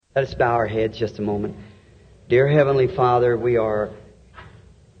Let us bow our heads just a moment. Dear Heavenly Father, we are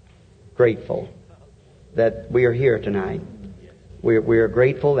grateful that we are here tonight. We are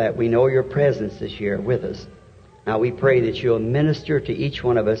grateful that we know your presence this year with us. Now we pray that you'll minister to each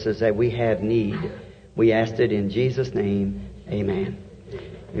one of us as that we have need. We ask it in Jesus' name. Amen.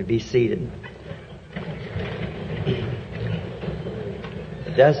 You be seated.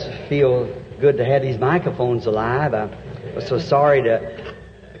 It does feel good to have these microphones alive. I was so sorry to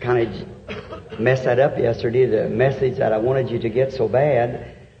kind of mess that up yesterday, the message that I wanted you to get so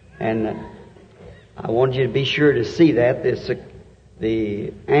bad. And I wanted you to be sure to see that.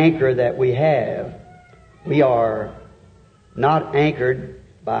 The anchor that we have, we are not anchored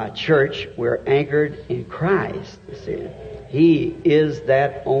by church. We're anchored in Christ. You see, He is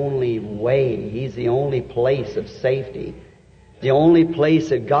that only way. He's the only place of safety. The only place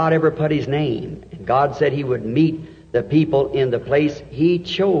that God ever put His name. And God said He would meet the people in the place He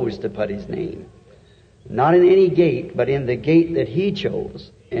chose to put His name. Not in any gate, but in the gate that He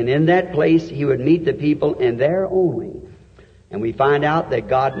chose. And in that place He would meet the people, and there only. And we find out that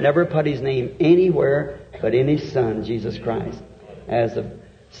God never put His name anywhere but in His Son, Jesus Christ. As the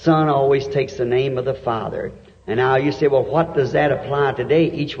Son always takes the name of the Father. And now you say, well, what does that apply today?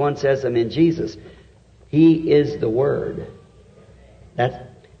 Each one says them in Jesus. He is the Word. That's,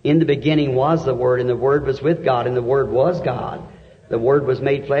 in the beginning was the Word, and the Word was with God, and the Word was God. The Word was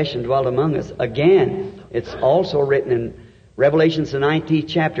made flesh and dwelt among us. Again, it's also written in Revelation, the 19th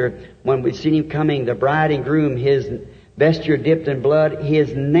chapter, when we see Him coming, the bride and groom, His vesture dipped in blood,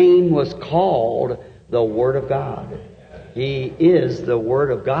 His name was called the Word of God. He is the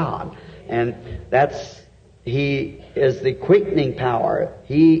Word of God. And He is the quickening power.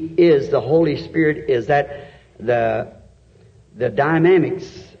 He is the Holy Spirit, is that the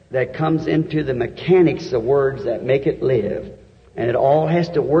dynamics that comes into the mechanics of words that make it live. And it all has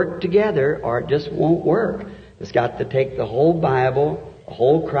to work together or it just won't work. It's got to take the whole Bible, the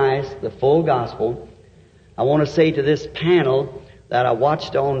whole Christ, the full gospel. I want to say to this panel that I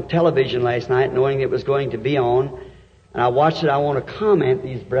watched on television last night, knowing it was going to be on, and I watched it, I want to comment,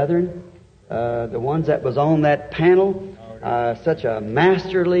 these brethren, the ones that was on that panel, such a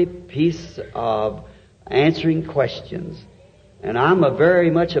masterly piece of answering questions. And I'm very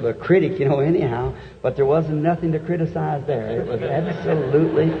much of a critic, anyhow, but there wasn't nothing to criticize there. It was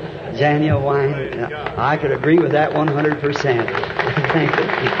absolutely genuine. I could agree with that 100%. Thank you.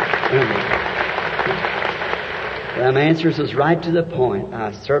 Them answers was right to the point.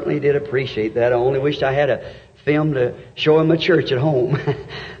 I certainly did appreciate that. I only wished I had a film to show in my church at home.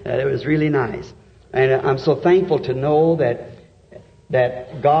 It was really nice. And I'm so thankful to know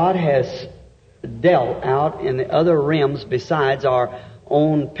that God has dealt out in the other realms besides our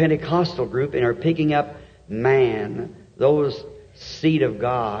own Pentecostal group and are picking up man, those seed of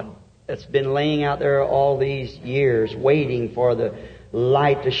God that's been laying out there all these years waiting for the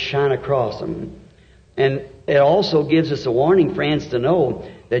light to shine across them. And it also gives us a warning, friends, to know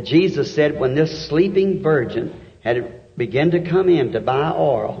that Jesus said when this sleeping virgin had begun to come in to buy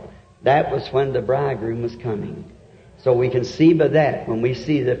oil, that was when the bridegroom was coming. So we can see by that, when we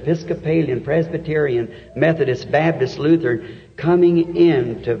see the Episcopalian, Presbyterian, Methodist, Baptist, Lutheran coming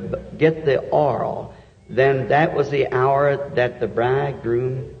in to get the oil, then that was the hour that the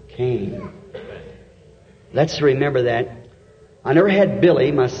bridegroom came. Let's remember that. I never had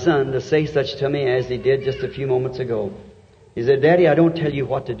Billy, my son, to say such to me as he did just a few moments ago. He said, Daddy, I don't tell you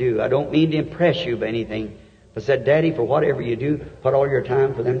what to do. I don't mean to impress you by anything. But said, Daddy, for whatever you do, put all your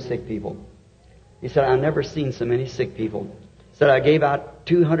time for them sick people. He said, I've never seen so many sick people. He said, I gave out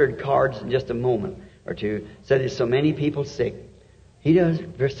 200 cards in just a moment or two. He said, there's so many people sick. He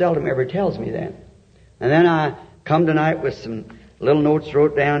seldom ever tells me that. And then I come tonight with some little notes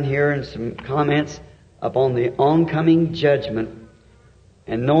wrote down here and some comments upon the oncoming judgment.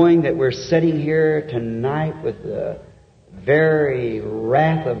 And knowing that we're sitting here tonight with the very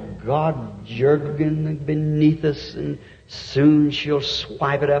wrath of God jerking beneath us, and soon she'll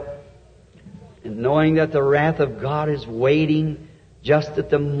swipe it up. And knowing that the wrath of God is waiting just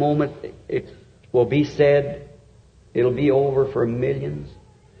at the moment it will be said, it'll be over for millions.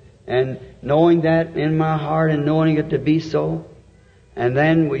 And knowing that in my heart and knowing it to be so. And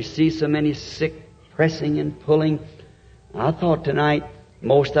then we see so many sick pressing and pulling. I thought tonight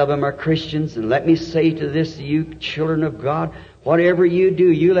most of them are Christians. And let me say to this, you children of God, whatever you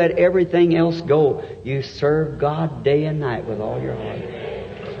do, you let everything else go. You serve God day and night with all your heart.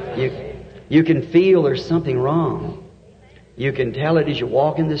 You can feel there's something wrong. You can tell it as you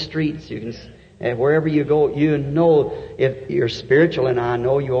walk in the streets. You can, wherever you go, you know if you're spiritual, and I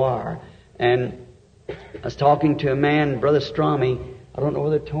know you are. And I was talking to a man, Brother Stromey, I don't know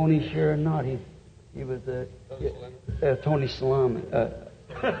whether Tony's here or not. He was Tony Salami.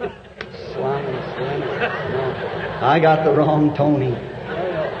 Salami. No, I got the wrong Tony.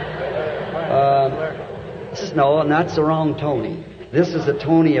 No, that's the wrong Tony. This is the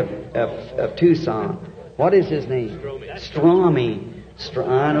Tony of Tucson. What is his name? Strami.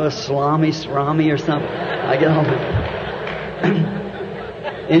 I know, Strami or something. I get on it.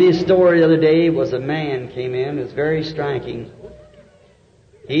 In his story the other day was a man came in. It was very striking.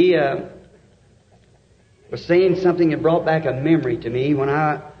 He was saying something that brought back a memory to me when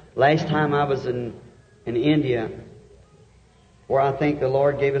last time I was in India, where I think the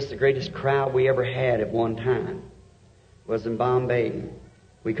Lord gave us the greatest crowd we ever had at one time, was in Bombay.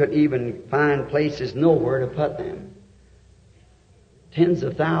 We couldn't even find places nowhere to put them. Tens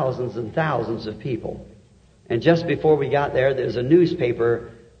of thousands and thousands of people. And just before we got there's a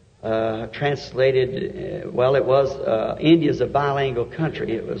newspaper translated. India's a bilingual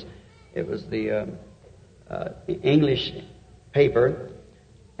country. It was the English paper,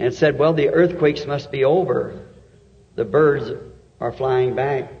 and it said, "Well, the earthquakes must be over. The birds are flying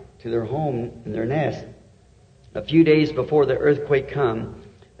back to their home and their nest." A few days before the earthquake come,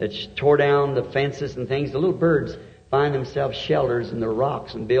 that tore down the fences and things, the little birds find themselves shelters in the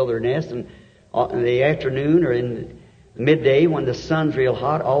rocks and build their nests. And in the afternoon or in the midday, when the sun's real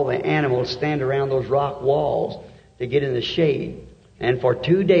hot, all the animals stand around those rock walls to get in the shade. And for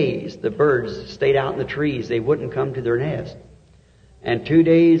 2 days, the birds stayed out in the trees. They wouldn't come to their nest. And 2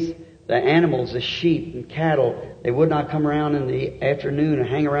 days, the animals, the sheep and cattle, they would not come around in the afternoon and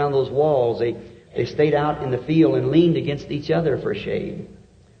hang around those walls. They stayed out in the field and leaned against each other for shade.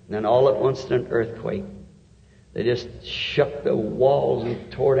 And then all at once, an earthquake. They just shook the walls and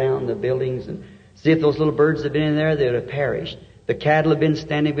tore down the buildings. And see, if those little birds had been in there, they would have perished. The cattle had been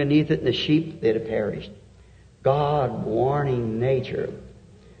standing beneath it, and the sheep, they'd have perished. God warning nature.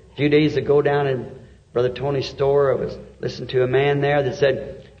 A few days ago down in Brother Tony's store, I was listening to a man there that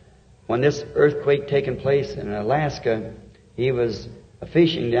said, when this earthquake taken place in Alaska, he was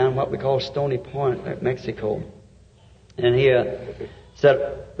fishing down what we call Stony Point, Mexico. And he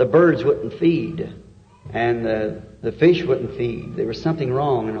said the birds wouldn't feed, and the fish wouldn't feed. There was something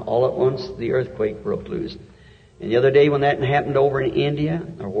wrong, and all at once the earthquake broke loose. And the other day when that happened over in India,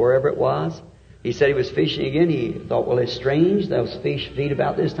 or wherever it was, he said he was fishing again. He thought, well, it's strange. Those fish feed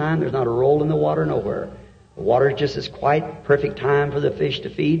about this time. There's not a roll in the water nowhere. The water just is quite perfect time for the fish to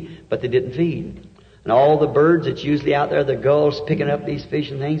feed, but they didn't feed. And all the birds that's usually out there, the gulls picking up these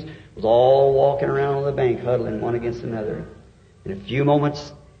fish and things, was all walking around on the bank, huddling one against another. In a few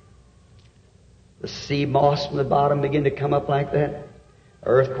moments, the sea moss from the bottom began to come up like that. An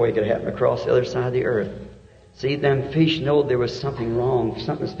earthquake had happened across the other side of the earth. See, them fish know there was something wrong.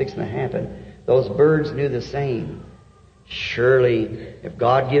 Something was fixing to happen. Those birds knew the same. Surely, if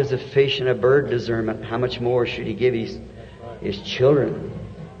God gives a fish and a bird discernment, how much more should He give His children?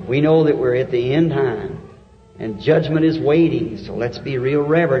 We know that we're at the end time, and judgment is waiting, so let's be real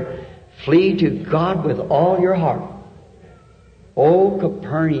reverent. Flee to God with all your heart. O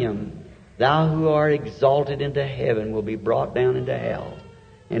Capernaum, thou who art exalted into heaven will be brought down into hell.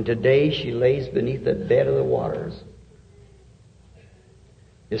 And today she lays beneath the bed of the waters.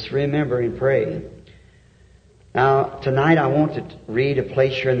 Just remember and pray. Now, tonight I want to read a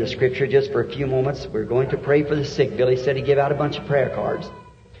place here in the Scripture just for a few moments. We're going to pray for the sick. Billy said he gave out a bunch of prayer cards.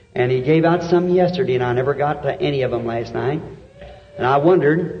 And he gave out some yesterday, and I never got to any of them last night. And I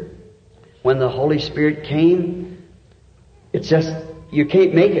wondered, when the Holy Spirit came, it's just, you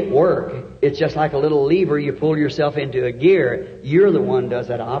can't make it work. It's just like a little lever. You pull yourself into a gear. You're the one who does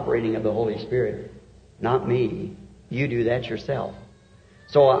that operating of the Holy Spirit, not me. You do that yourself.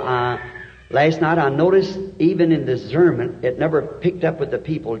 So last night I noticed even in discernment, it never picked up with the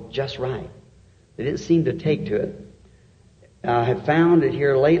people just right. They didn't seem to take to it. I have found it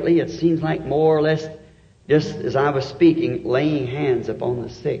here lately, it seems like more or less, just as I was speaking, laying hands upon the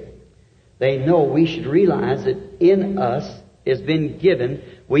sick. They know we should realize that in us has been given,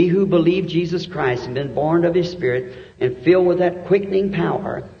 we who believe Jesus Christ and been born of His Spirit and filled with that quickening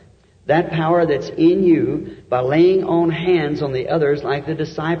power, that power that's in you, by laying on hands on the others like the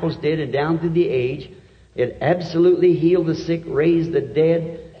disciples did and down through the age, it absolutely healed the sick, raised the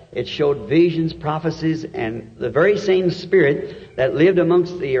dead. It showed visions, prophecies, and the very same Spirit that lived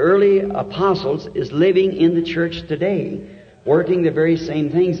amongst the early apostles is living in the church today, working the very same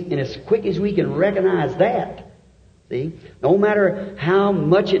things. And as quick as we can recognize that, see, no matter how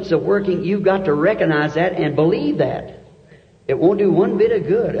much it's a working, you've got to recognize that and believe that. It won't do one bit of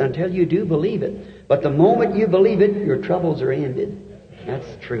good until you do believe it. But the moment you believe it, your troubles are ended. That's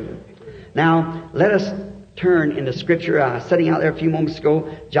true. Now, let us turn in the Scripture. I was sitting out there a few moments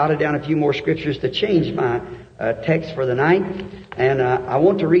ago, jotted down a few more Scriptures to change my text for the night. And I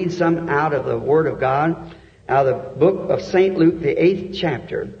want to read some out of the Word of God, out of the book of St. Luke, the 8th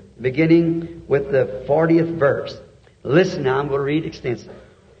chapter, beginning with the 40th verse. Listen now, I'm going to read extensively.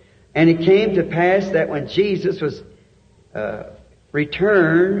 And it came to pass that when Jesus was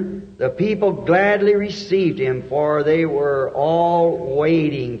returned, the people gladly received him, for they were all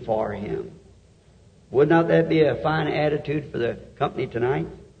waiting for him. Would not that be a fine attitude for the company tonight?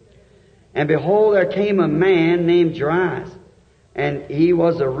 And behold, there came a man named Jairus, and he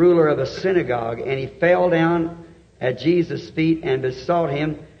was a ruler of a synagogue, and he fell down at Jesus' feet and besought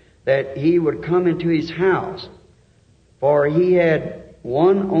him that he would come into his house. For he had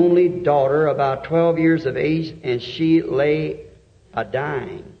one only daughter, about 12 years of age, and she lay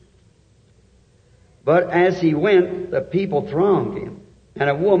a-dying. But as he went, the people thronged him. And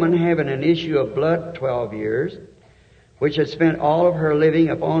a woman having an issue of blood 12 years, which had spent all of her living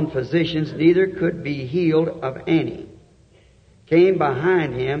upon physicians, neither could be healed of any, came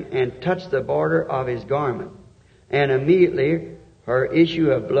behind him and touched the border of his garment. And immediately her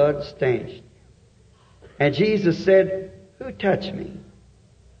issue of blood stanched. And Jesus said, Who touched me?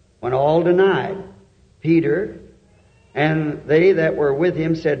 When all denied, Peter and they that were with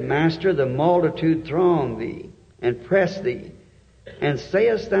him said, Master, the multitude throng thee and press thee. And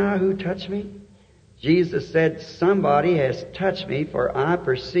sayest thou, Who touched me? Jesus said, Somebody has touched me, for I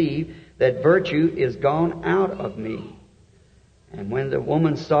perceive that virtue is gone out of me. And when the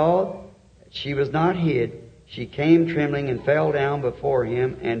woman saw that she was not hid, she came trembling and fell down before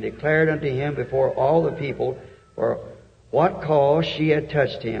him and declared unto him before all the people for what cause she had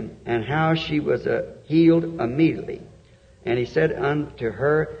touched him, and how she was healed immediately. And he said unto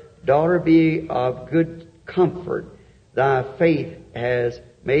her, Daughter, be of good comfort. Thy faith has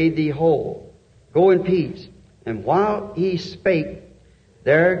made thee whole. Go in peace. And while he spake,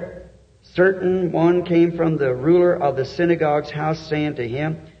 there certain one came from the ruler of the synagogue's house, saying to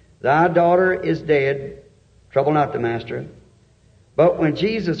him, Thy daughter is dead. Trouble not the master. But when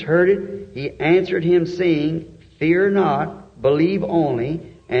Jesus heard it, he answered him, saying, Fear not, believe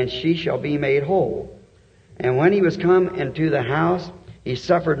only, and she shall be made whole. And when he was come into the house, he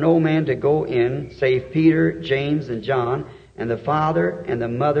suffered no man to go in, save Peter, James, and John, and the father and the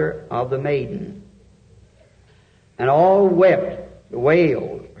mother of the maiden. And all wept,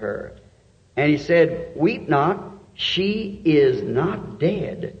 wailed her. And he said, Weep not, she is not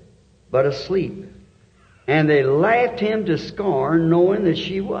dead, but asleep. And they laughed him to scorn, knowing that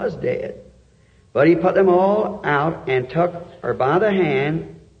she was dead. But he put them all out and took her by the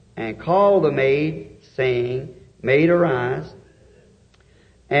hand and called the maid, saying, Maid, arise.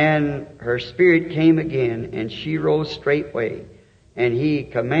 And her spirit came again, and she rose straightway. And he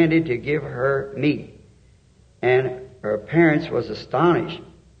commanded to give her meat. And her parents was astonished.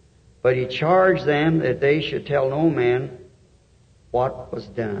 But he charged them that they should tell no man what was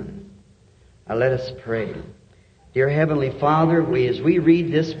done. Now let us pray. Dear Heavenly Father, as we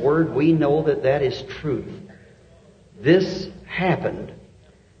read this word, we know that that is truth. This happened.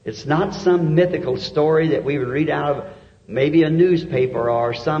 It's not some mythical story that we would read out of maybe a newspaper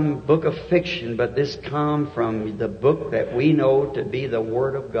or some book of fiction, but this comes from the book that we know to be the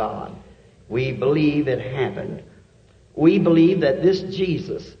Word of God. We believe it happened. We believe that this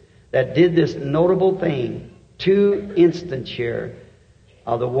Jesus that did this notable thing, 2 instances here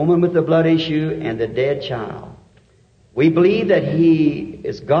of the woman with the blood issue and the dead child. We believe that He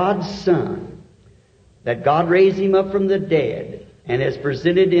is God's Son, that God raised Him up from the dead and has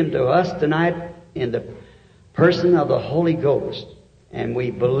presented Him to us tonight in the person of the Holy Ghost. And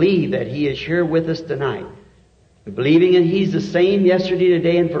we believe that He is here with us tonight. Believing that He's the same yesterday,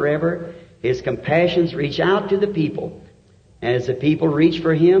 today, and forever, His compassions reach out to the people. And as the people reach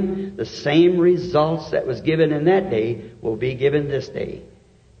for Him, the same results that was given in that day will be given this day.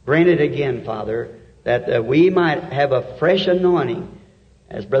 Grant it again, Father, that we might have a fresh anointing,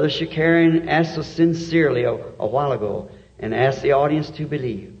 as Brother Shakarian asked so sincerely a while ago, and asked the audience to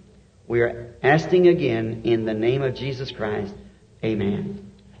believe. We are asking again in the name of Jesus Christ.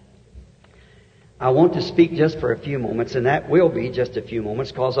 Amen. I want to speak just for a few moments, and that will be just a few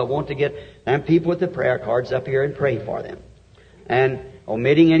moments, because I want to get them people with the prayer cards up here and pray for them. And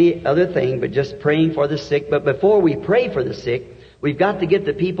omitting any other thing, but just praying for the sick. But before we pray for the sick, we've got to get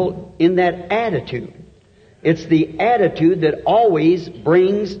the people in that attitude. It's the attitude that always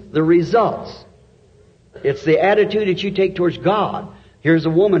brings the results. It's the attitude that you take towards God. Here's a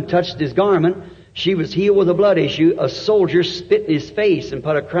woman touched his garment. She was healed with a blood issue. A soldier spit in his face and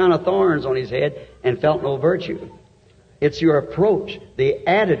put a crown of thorns on his head and felt no virtue. It's your approach, the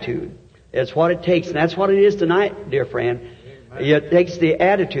attitude. It's what it takes. And that's what it is tonight, dear friend. It takes the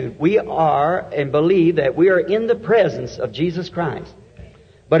attitude. We are and believe that we are in the presence of Jesus Christ.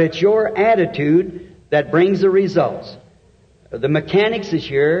 But it's your attitude that brings the results. The mechanics is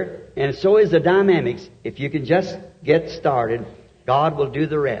here, and so is the dynamics. If you can just get started, God will do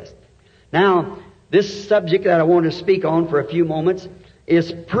the rest. Now, this subject that I want to speak on for a few moments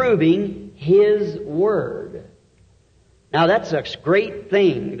is proving His Word. Now, that's a great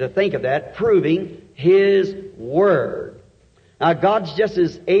thing to think of that, proving His Word. Now, God's just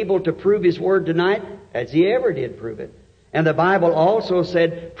as able to prove His Word tonight as He ever did prove it. And the Bible also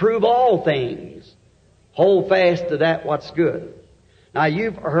said, prove all things. Hold fast to that what's good. Now,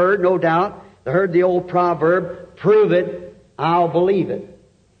 you've heard, no doubt, the old proverb, prove it, I'll believe it.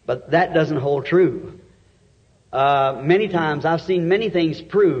 But that doesn't hold true. Many times I've seen many things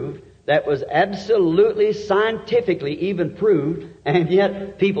proved that was absolutely scientifically even proved, and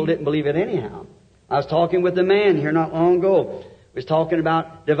yet people didn't believe it anyhow. I was talking with a man here not long ago. He was talking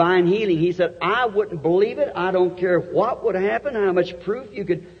about divine healing. He said, I wouldn't believe it. I don't care what would happen, how much proof you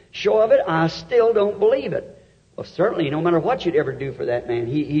could show of it. I still don't believe it. Well, certainly, no matter what you'd ever do for that man,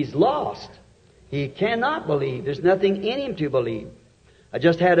 he's lost. He cannot believe. There's nothing in him to believe. I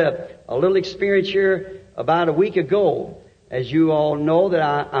just had a little experience here about a week ago. As you all know, that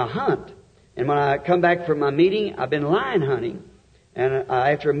I hunt. And when I come back from my meeting, I've been lion hunting. And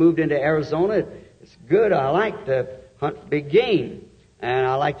after I moved into Arizona, it's good. I like to hunt big game. And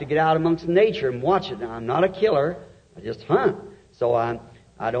I like to get out amongst nature and watch it. Now, I'm not a killer. I just hunt. So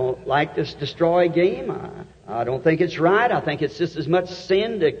I don't like to destroy game. I don't think it's right. I think it's just as much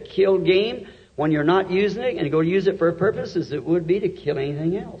sin to kill game when you're not using it and go use it for a purpose as it would be to kill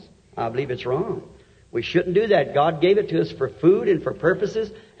anything else. I believe it's wrong. We shouldn't do that. God gave it to us for food and for purposes,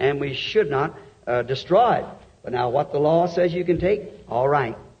 and we should not destroy it. But now what the law says you can take, all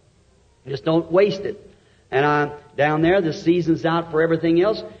right. Just don't waste it. And down there, the season's out for everything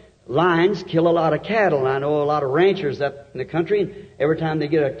else. Lions kill a lot of cattle, and I know a lot of ranchers up in the country, and every time they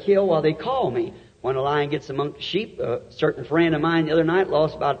get a kill, well, they call me. When a lion gets among sheep, a certain friend of mine the other night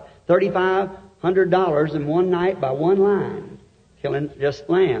lost about $3,500 in one night by one lion, killing just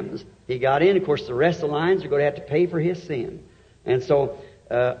lambs. He got in. Of course, the rest of the lions are going to have to pay for his sin. And so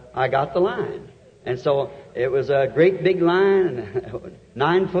I got the lion. And so it was a great big lion,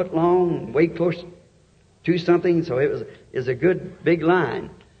 9 foot long, weighed close to something. So it was a good big lion.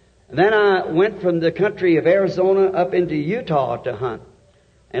 And then I went from the country of Arizona up into Utah to hunt.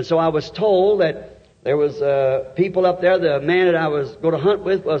 And so I was told that there was people up there. The man that I was going to hunt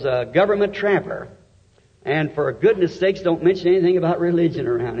with was a government trapper. And for goodness sakes, don't mention anything about religion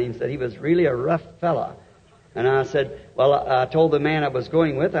around him. He said he was really a rough fella. And I said, well, I told the man I was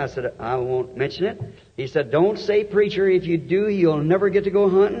going with, I said, I won't mention it. He said, don't say, preacher, if you do, you'll never get to go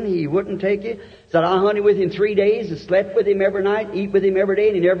hunting. He wouldn't take you. Said, I hunted with him 3 days and slept with him every night, eat with him every day,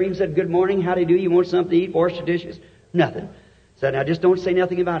 and he never even said, good morning, how do you do? You want something to eat, wash your dishes? Nothing. Said, now just don't say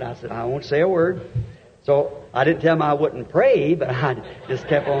nothing about it. I said, I won't say a word. So I didn't tell him I wouldn't pray, but I just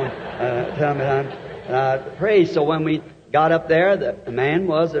kept on telling him I'd pray. So when we got up there, the man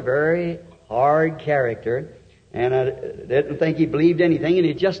was a very hard character. And I didn't think he believed anything, and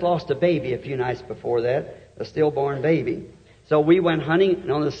he just lost a baby a few nights before that, a stillborn baby. So we went hunting,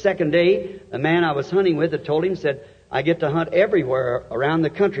 and on the second day, the man I was hunting with had told him, said, I get to hunt everywhere around the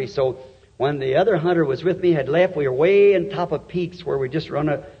country. So when the other hunter was with me, had left, we were way on top of peaks where we just run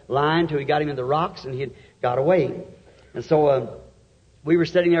a line till we got him in the rocks, and he had got away. And so we were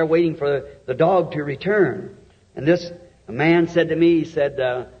sitting there waiting for the dog to return. And this man said to me, he said,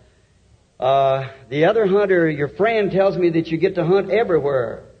 the other hunter, your friend, tells me that you get to hunt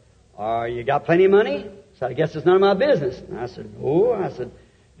everywhere. You got plenty of money? So I guess it's none of my business. And I said, oh, I said,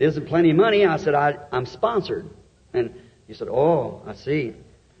 it isn't plenty of money. I said, I'm sponsored. And he said, oh, I see.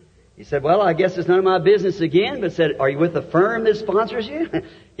 He said, well, I guess it's none of my business again, but said, are you with the firm that sponsors you?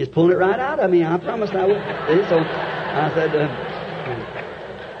 He's pulling it right out of me. I promised I would. So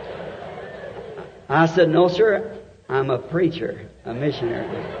I said, no, sir, I'm a preacher, a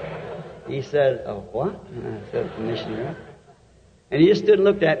missionary. He said, oh, what? And I said, a missionary. And he just stood and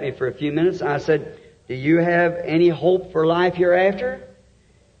looked at me for a few minutes. I said, do you have any hope for life hereafter?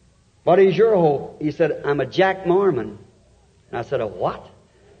 What is your hope? He said, I'm a Jack Mormon. And I said, a what?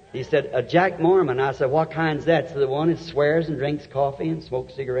 He said, a Jack Mormon. I said, what kind's that? So the one that swears and drinks coffee and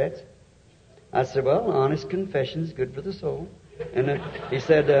smokes cigarettes. I said, well, honest confession is good for the soul. And he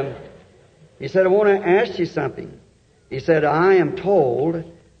said, I want to ask you something. He said, I am told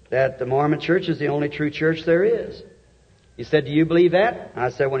that the Mormon church is the only true church there is. He said, do you believe that? I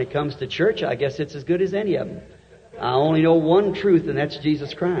said, when it comes to church, I guess it's as good as any of them. I only know one truth, and that's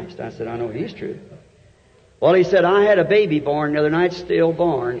Jesus Christ. I said, I know He's true. Well, he said, I had a baby born the other night,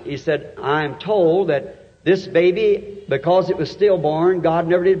 stillborn. He said, I'm told that this baby, because it was stillborn, God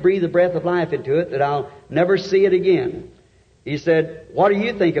never did breathe the breath of life into it, that I'll never see it again. He said, what do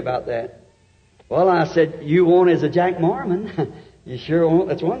you think about that? Well, I said, you won't as a Jack Mormon. You sure won't.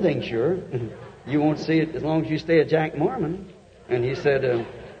 That's one thing sure. You won't see it as long as you stay a Jack Mormon. And he said,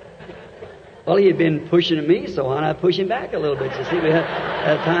 well, he had been pushing at me, so why not push him back a little bit? You see, we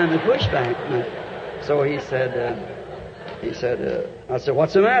had time to push back. So he said, I said,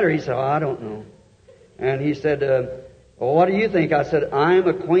 what's the matter? He said, I don't know. And he said, well, what do you think? I said, I'm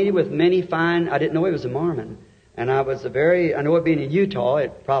acquainted with many fine, I didn't know he was a Mormon. And I know it being in Utah,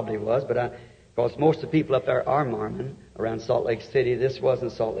 it probably was, but because most of the people up there are Mormon around Salt Lake City. This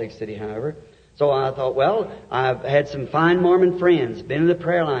wasn't Salt Lake City, however. So I thought, well, I've had some fine Mormon friends, been in the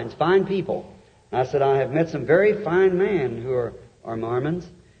prayer lines, fine people. I said, I have met some very fine men who are Mormons.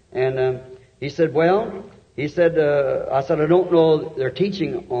 And he said, I said, I don't know their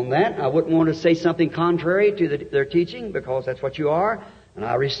teaching on that. I wouldn't want to say something contrary to their teaching because that's what you are, and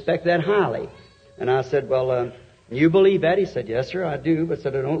I respect that highly. And I said, well, you believe that? He said, yes, sir, I do, but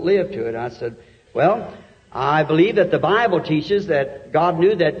said I don't live to it. I said, well, I believe that the Bible teaches that God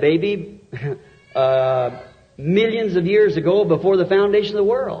knew that baby millions of years ago before the foundation of the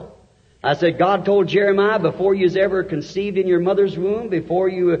world. I said, God told Jeremiah before you was ever conceived in your mother's womb, before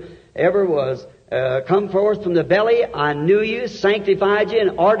you ever was come forth from the belly, I knew you, sanctified you,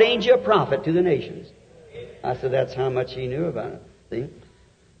 and ordained you a prophet to the nations. I said, that's how much he knew about it. See?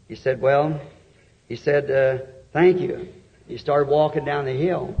 He said, thank you. He started walking down the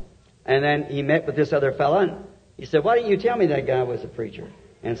hill. And then he met with this other fellow, and he said, why didn't you tell me that guy was a preacher?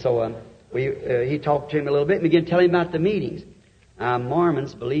 And so he talked to him a little bit and began telling him about the meetings.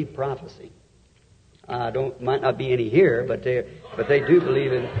 Mormons believe prophecy. Might not be any here, but they do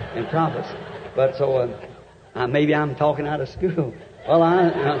believe in prophecy. But so maybe I'm talking out of school. Well,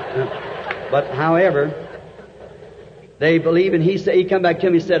 but however, they believe, and he come back to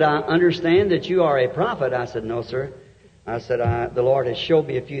me and said, I understand that you are a prophet. I said, no, sir. I said, the Lord has showed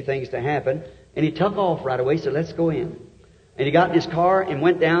me a few things to happen. And he took off right away. He said, let's go in. And he got in his car and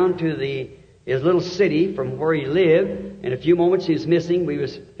went down to his little city from where he lived. In a few moments he was missing. We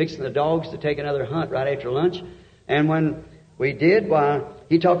was fixing the dogs to take another hunt right after lunch. And when we did,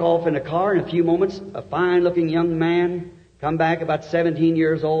 he took off in the car. In a few moments, a fine-looking young man come back, about 17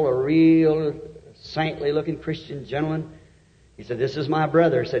 years old, a real saintly-looking Christian gentleman. He said, this is my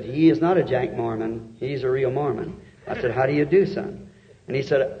brother. He said, he is not a Jack Mormon. He's a real Mormon. I said, how do you do, son? And he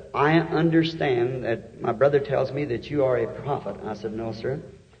said, I understand that my brother tells me that you are a prophet. I said, no, sir.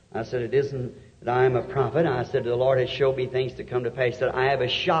 I said, it isn't that I am a prophet. I said, the Lord has showed me things to come to pass. He said, I have a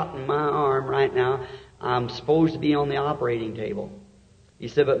shot in my arm right now. I'm supposed to be on the operating table. He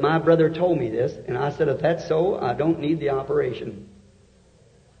said, but my brother told me this. And I said, if that's so, I don't need the operation.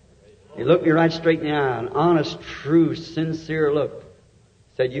 He looked me right straight in the eye, an honest, true, sincere look.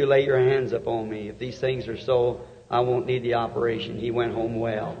 Said, you lay your hands up on me. If these things are so, I won't need the operation. He went home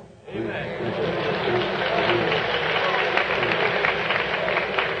well.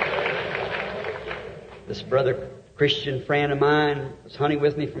 This brother, Christian friend of mine, was hunting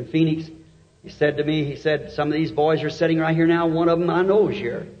with me from Phoenix. He said to me, some of these boys are sitting right here now. One of them I know is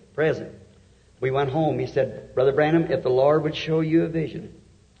here, present. We went home. He said, Brother Branham, if the Lord would show you a vision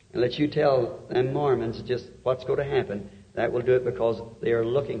and let you tell them Mormons just what's going to happen, that will do it because they are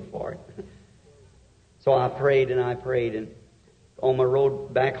looking for it. So I prayed, and on my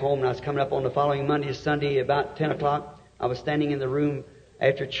road back home, and I was coming up on the following Monday, Sunday, about 10 o'clock, I was standing in the room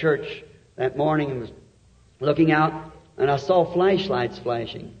after church that morning and was looking out, and I saw flashlights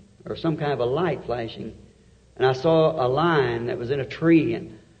flashing, or some kind of a light flashing. And I saw a line that was in a tree,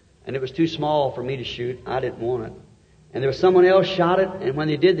 and it was too small for me to shoot. I didn't want it. And there was someone else shot it, and when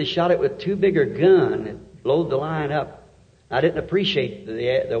they did, they shot it with too big a gun. It blowed the line up. I didn't appreciate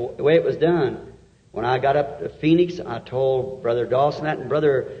the way it was done. When I got up to Phoenix, I told Brother Dawson that, and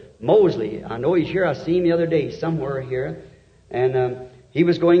Brother Mosley, I know he's here. I seen him the other day somewhere here. And he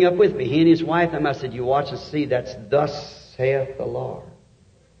was going up with me, he and his wife. And I said, you watch and see, that's thus saith the Lord.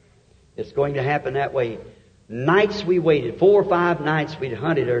 It's going to happen that way. Nights we waited, 4 or 5 nights we'd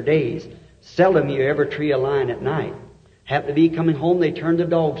hunted, or days. Seldom you ever tree a line at night. Happened to be coming home, they turned the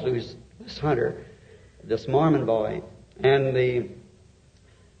dogs loose, this hunter, this Mormon boy. And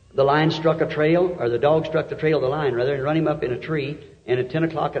the line struck a trail, or the dog struck the trail of the line, rather than run him up in a tree. And at 10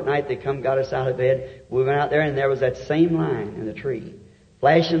 o'clock at night, they got us out of bed. We went out there, and there was that same line in the tree,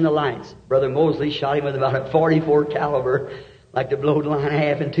 flashing the lights. Brother Mosley shot him with about a .44 caliber, like to blow the line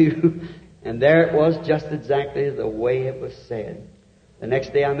half in two. And there it was, just exactly the way it was said. The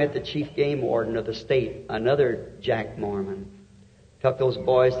next day I met the chief game warden of the state, another Jack Mormon. Took those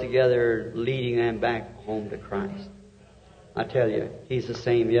boys together, leading them back home to Christ. I tell you, He's the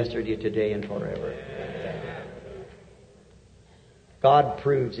same yesterday, today, and forever. God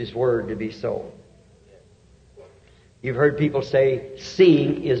proves His Word to be so. You've heard people say,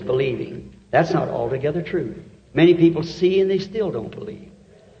 seeing is believing. That's not altogether true. Many people see and they still don't believe.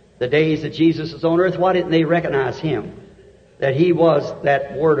 The days that Jesus was on earth, why didn't they recognize Him? That He was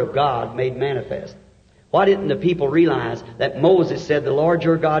that Word of God made manifest. Why didn't the people realize that Moses said, the Lord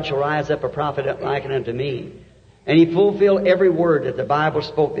your God shall rise up a prophet like unto me? And He fulfilled every word that the Bible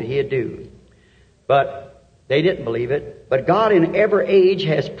spoke that He'd do. But they didn't believe it. But God in every age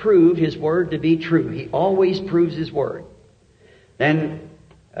has proved His Word to be true. He always proves His Word. Then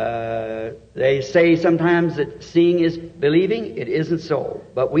they say sometimes that seeing is believing. It isn't so.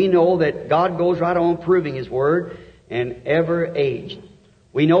 But we know that God goes right on proving His Word in every age.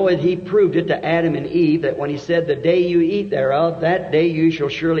 We know that He proved it to Adam and Eve, that when He said, the day you eat thereof, that day you shall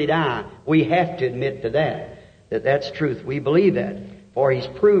surely die. We have to admit to that that's truth. We believe that, for He's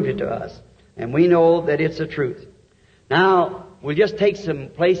proved it to us. And we know that it's the truth. Now, we'll just take some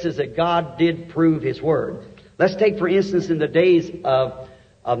places that God did prove His Word. Let's take, for instance, in the days of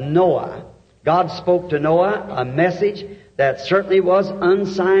Noah. God spoke to Noah a message that certainly was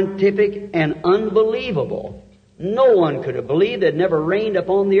unscientific and unbelievable. No one could have believed. It never rained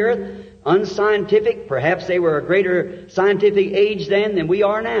upon the earth. Unscientific. Perhaps they were a greater scientific age then than we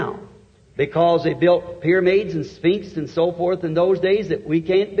are now, because they built pyramids and sphinx and so forth in those days that we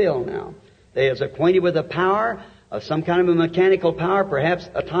can't build now. They was acquainted with the power of some kind of a mechanical power, perhaps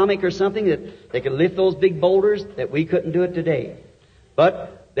atomic or something, that they could lift those big boulders, that we couldn't do it today.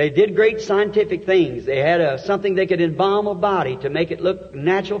 But they did great scientific things. They had something they could embalm a body to make it look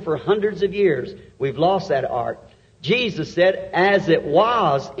natural for hundreds of years. We've lost that art. Jesus said, as it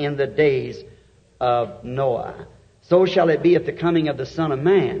was in the days of Noah, so shall it be at the coming of the Son of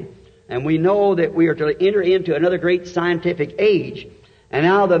Man. And we know that we are to enter into another great scientific age. And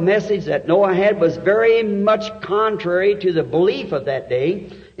now the message that Noah had was very much contrary to the belief of that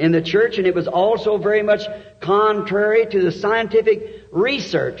day in the church, and it was also very much contrary to the scientific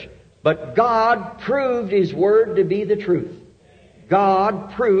research. But God proved His Word to be the truth.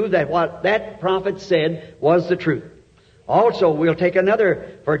 God proved that what that prophet said was the truth. Also, we'll take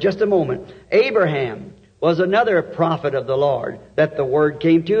another for just a moment. Abraham was another prophet of the Lord that the Word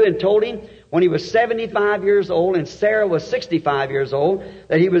came to and told him when he was 75 years old and Sarah was 65 years old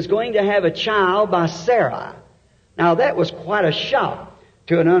that he was going to have a child by Sarah. Now that was quite a shock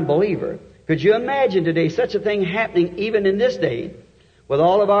to an unbeliever. Could you imagine today such a thing happening even in this day with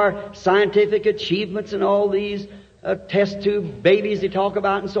all of our scientific achievements and all these test tube babies they talk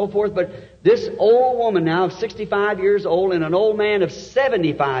about and so forth? But this old woman now of 65 years old and an old man of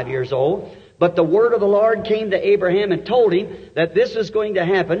 75 years old, but the Word of the Lord came to Abraham and told him that this was going to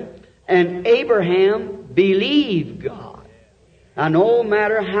happen, and Abraham believed God. Now, no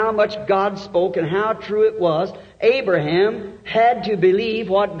matter how much God spoke and how true it was, Abraham had to believe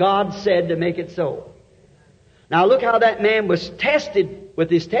what God said to make it so. Now, look how that man was tested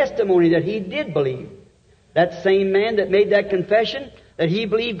with his testimony that he did believe. That same man that made that confession, that he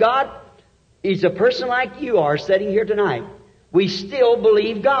believed God, he's a person like you are sitting here tonight. We still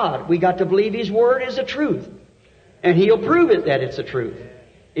believe God. We got to believe His Word is the truth. And He'll prove it that it's the truth,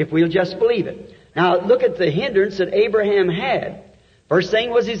 if we'll just believe it. Now, look at the hindrance that Abraham had. First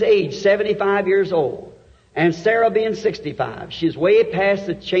thing was his age, 75 years old. And Sarah being 65. She's way past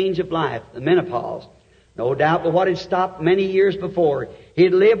the change of life, the menopause. No doubt but what had stopped many years before.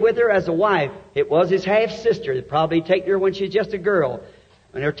 He'd lived with her as a wife. It was his half-sister that probably taken her when she was just a girl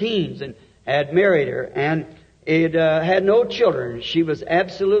in her teens and had married her. And it had no children. She was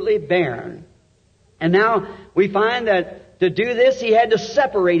absolutely barren. And now we find that to do this, he had to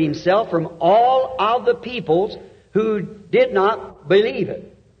separate himself from all of the peoples who did not believe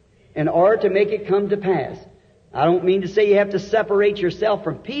it in order to make it come to pass. I don't mean to say you have to separate yourself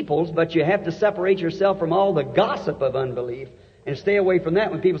from peoples, but you have to separate yourself from all the gossip of unbelief and stay away from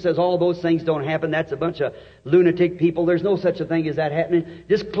that. When people says all those things don't happen, that's a bunch of lunatic people. There's no such a thing as that happening.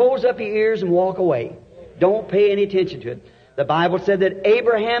 Just close up your ears and walk away. Don't pay any attention to it. The Bible said that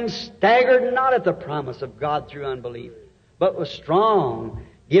Abraham staggered not at the promise of God through unbelief, but was strong,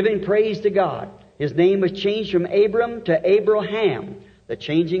 giving praise to God. His name was changed from Abram to Abraham. The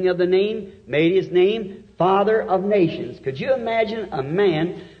changing of the name made his name Father of Nations. Could you imagine a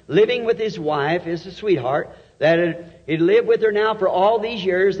man living with his wife, his sweetheart, that he'd lived with her now for all these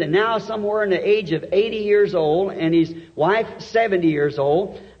years, and now somewhere in the age of 80 years old, and his wife 70 years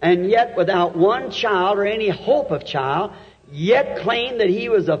old, and yet without one child or any hope of child, yet claimed that he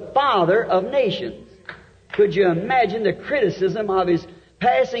was a father of nations. Could you imagine the criticism of his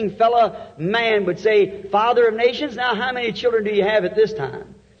passing fellow man would say, father of nations? Now how many children do you have at this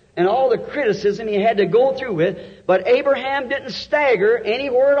time? And all the criticism he had to go through with. But Abraham didn't stagger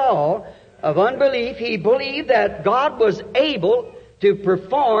anywhere at all of unbelief. He believed that God was able to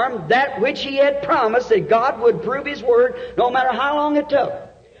perform that which he had promised, that God would prove his word no matter how long it took.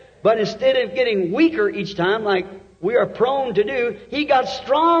 But instead of getting weaker each time like we are prone to do, he got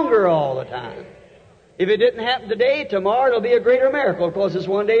stronger all the time. If it didn't happen today, tomorrow it'll be a greater miracle because it's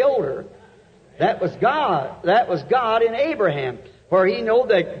one day older. That was God. That was God in Abraham. For he knew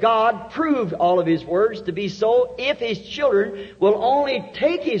that God proved all of his words to be so if his children will only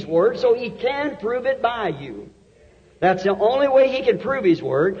take his word, so he can prove it by you. That's the only way he can prove his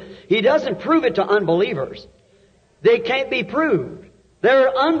word. He doesn't prove it to unbelievers. They can't be proved.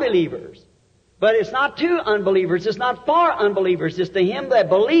 They're unbelievers. But it's not to unbelievers. It's not for unbelievers. It's to him that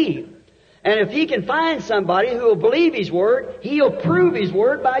believe. And if he can find somebody who will believe his word, he'll prove his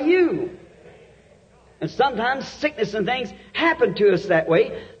word by you. And sometimes sickness and things happen to us that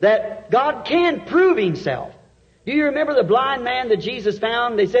way, that God can prove himself. Do you remember the blind man that Jesus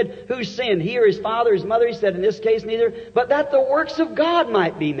found? They said, who sinned? He or his father, his mother? He said, in this case, neither. But that the works of God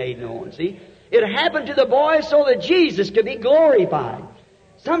might be made known. See? It happened to the boy so that Jesus could be glorified.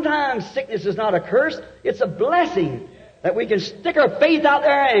 Sometimes sickness is not a curse. It's a blessing that we can stick our faith out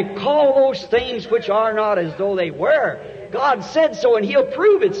there and call those things which are not as though they were. God said so, and he'll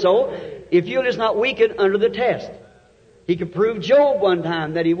prove it so if you'll just not weaken under the test. He could prove Job one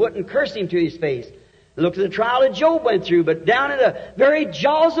time that he wouldn't curse him to his face. Look at the trial that Job went through, but down in the very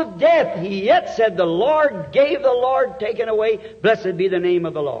jaws of death, he yet said, the Lord gave, the Lord taken away. Blessed be the name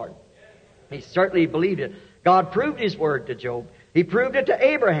of the Lord. He certainly believed it. God proved his word to Job. He proved it to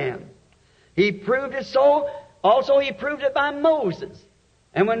Abraham. He proved it so. Also, he proved it by Moses.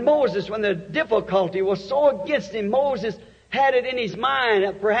 And when the difficulty was so against him, Moses had it in his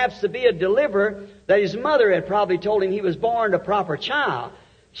mind, perhaps to be a deliverer, that his mother had probably told him he was born a proper child.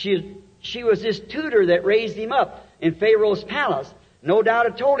 She was his tutor that raised him up in Pharaoh's palace. No doubt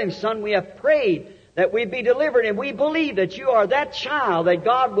had told him, son, we have prayed that we be delivered, and we believe that you are that child that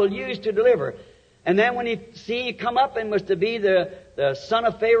God will use to deliver. And then when he come up and was to be the son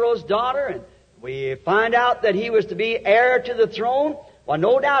of Pharaoh's daughter, and we find out that he was to be heir to the throne, well,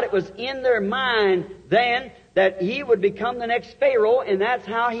 no doubt it was in their mind then that he would become the next Pharaoh, and that's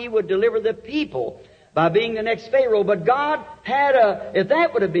how he would deliver the people, by being the next Pharaoh. But God had if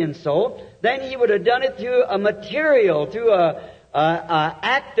that would have been so, then he would have done it through a material, through a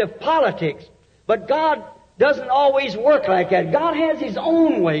act of politics. But God doesn't always work like that. God has his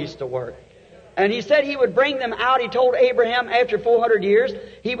own ways to work. And he said he would bring them out. He told Abraham after 400 years,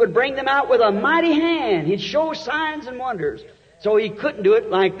 he would bring them out with a mighty hand. He'd show signs and wonders. So he couldn't do it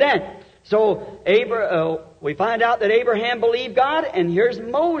like that. So we find out that Abraham believed God, and here's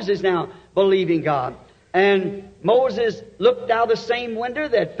Moses now believing God. And Moses looked out the same window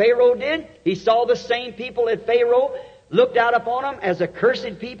that Pharaoh did. He saw the same people that Pharaoh looked out upon them as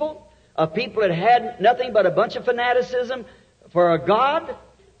accursed people, a people that had nothing but a bunch of fanaticism for a god,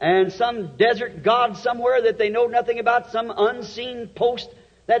 and some desert god somewhere that they know nothing about, some unseen post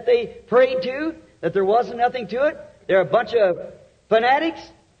that they prayed to, that there wasn't nothing to it. They're a bunch of fanatics,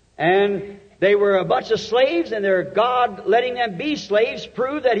 and they were a bunch of slaves, and their God letting them be slaves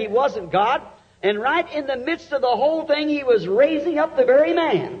proved that he wasn't God. And right in the midst of the whole thing, he was raising up the very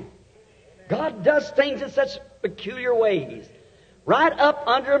man. God does things in such peculiar ways. Right up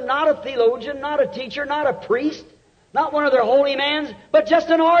under him, not a theologian, not a teacher, not a priest, not one of their holy men, but just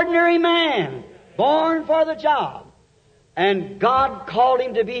an ordinary man, born for the job. And God called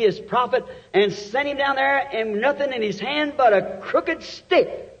him to be his prophet and sent him down there and nothing in his hand but a crooked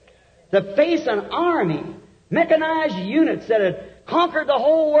stick to face an army, mechanized units that had conquered the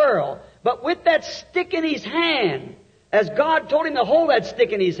whole world. But with that stick in his hand, as God told him to hold that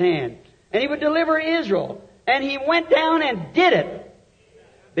stick in his hand, and he would deliver Israel. And he went down and did it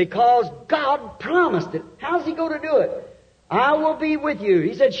because God promised it. How's he going to do it? I will be with you.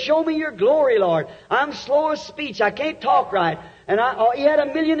 He said, show me your glory, Lord. I'm slow of speech. I can't talk right. And he had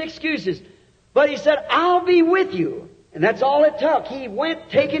a million excuses. But he said, I'll be with you. And that's all it took. He went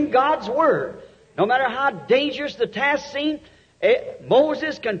taking God's word. No matter how dangerous the task seemed,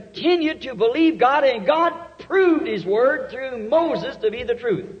 Moses continued to believe God, and God proved his word through Moses to be the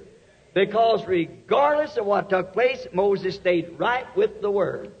truth. Because regardless of what took place, Moses stayed right with the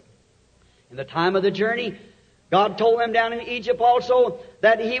word. In the time of the journey, God told them down in Egypt also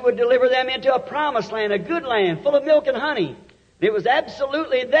that He would deliver them into a promised land, a good land, full of milk and honey. It was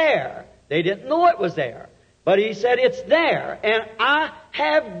absolutely there. They didn't know it was there. But He said, it's there, and I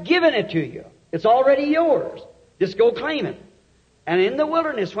have given it to you. It's already yours. Just go claim it. And in the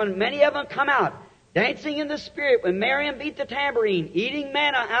wilderness, when many of them come out, dancing in the Spirit, when Miriam beat the tambourine, eating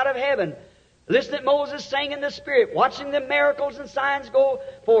manna out of heaven, listening to Moses sing in the Spirit, watching the miracles and signs go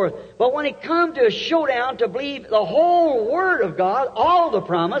forth. But when it come to a showdown to believe the whole Word of God, all the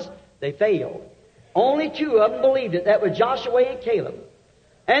promise, they failed. Only 2 of them believed it. That was Joshua and Caleb.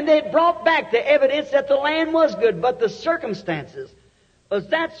 And they brought back the evidence that the land was good, but the circumstances,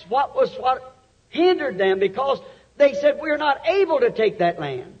 that's what hindered them, because they said, we're not able to take that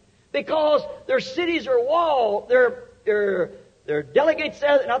land. Because their cities are walled, their delegates,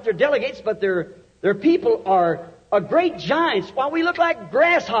 not their delegates, but their people are great giants, while we look like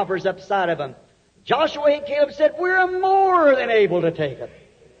grasshoppers up the side of them. Joshua and Caleb said, we're more than able to take it.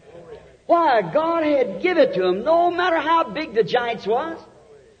 Why? God had given it to them, no matter how big the giants was.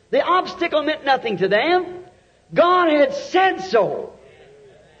 The obstacle meant nothing to them. God had said so.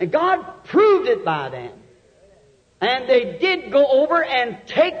 And God proved it by them. And they did go over and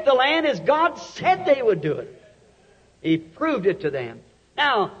take the land as God said they would do it. He proved it to them.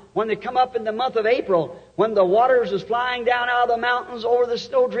 Now, when they come up in the month of April, when the waters was flying down out of the mountains over the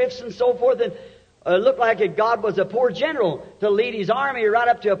snowdrifts and so forth, and it looked like God was a poor general to lead His army right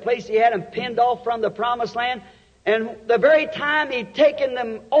up to a place He had them pinned off from the promised land. And the very time He'd taken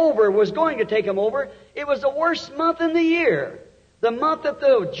them over, was going to take them over, it was the worst month in the year. The month that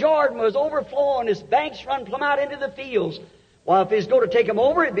the Jordan was overflowing, its banks run plumb out into the fields. Well, if He's going to take them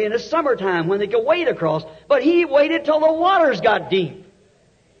over, it'd be in the summertime when they could wade across. But He waited till the waters got deep.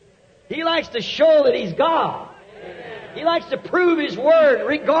 He likes to show that He's God. He likes to prove His Word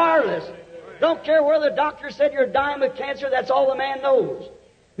regardless. Don't care whether the doctor said you're dying with cancer, that's all the man knows.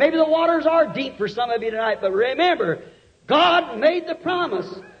 Maybe the waters are deep for some of you tonight, but remember, God made the promise.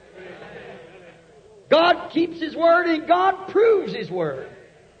 God keeps His Word, and God proves His Word.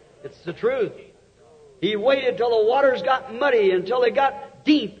 It's the truth. He waited till the waters got muddy, until they got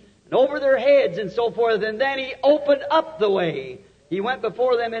deep and over their heads and so forth, and then He opened up the way. He went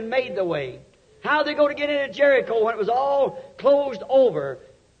before them and made the way. How they go to get into Jericho when it was all closed over?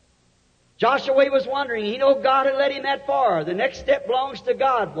 Joshua was wondering. He knew God had led him that far. The next step belongs to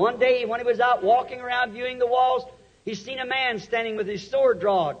God. One day when he was out walking around viewing the walls, he seen a man standing with his sword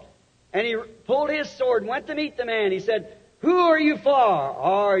drawn. And he pulled his sword and went to meet the man. He said, who are you for?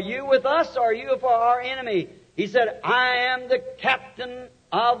 Are you with us or are you for our enemy? He said, I am the captain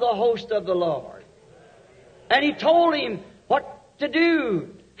of the host of the Lord. And he told him what to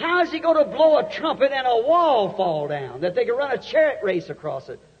do. How is he going to blow a trumpet and a wall fall down, that they could run a chariot race across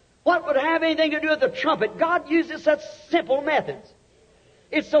it? What would have anything to do with the trumpet? God uses such simple methods.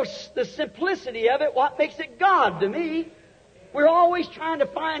 It's so the simplicity of it what makes it God to me. We're always trying to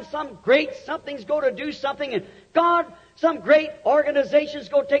find some great something's going to do something, and God, some great organization's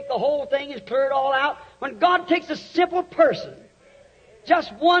going to take the whole thing and clear it all out. When God takes a simple person,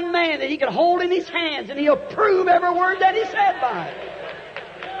 just one man that He can hold in His hands, and He'll prove every word that He said by it.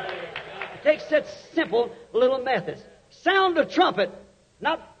 It takes such simple little methods. Sound a trumpet,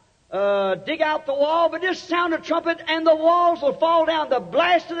 not dig out the wall, but just sound a trumpet and the walls will fall down. The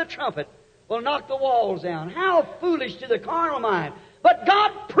blast of the trumpet will knock the walls down. How foolish to the carnal mind. But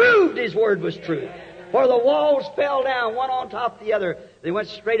God proved His Word was true. For the walls fell down, one on top of the other. They went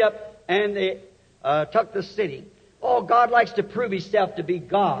straight up and they took the city. Oh, God likes to prove Himself to be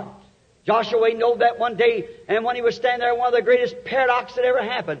God. Joshua knew that one day, and when he was standing there, one of the greatest paradoxes that ever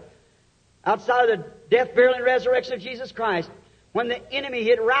happened, outside of the death, burial, and resurrection of Jesus Christ, when the enemy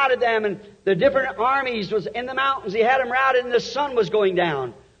had routed them and the different armies was in the mountains, he had them routed and the sun was going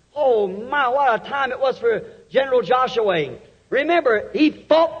down. Oh my, what a time it was for General Joshua. Remember, he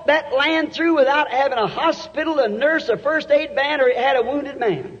fought that land through without having a hospital, a nurse, a first aid band, or he had a wounded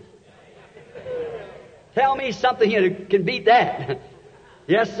man. Tell me something that can beat that.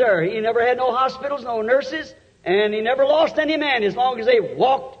 Yes, sir. He never had no hospitals, no nurses, and he never lost any man as long as they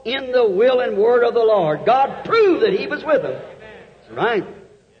walked in the will and word of the Lord. God proved that He was with them. That's right.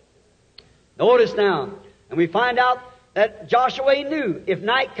 Notice now, and we find out that Joshua knew if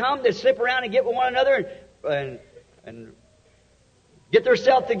night come, they'd slip around and get with one another and get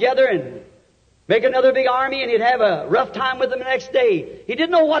themselves together and make another big army, and he'd have a rough time with them the next day. He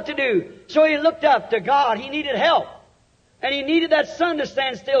didn't know what to do, so he looked up to God. He needed help. And he needed that sun to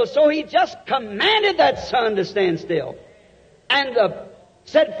stand still, so he just commanded that sun to stand still. And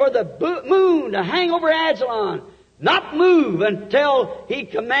said for the moon to hang over Ajalon, not move until he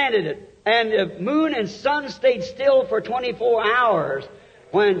commanded it. And the moon and sun stayed still for 24 hours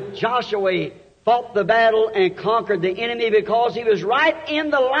when Joshua fought the battle and conquered the enemy, because he was right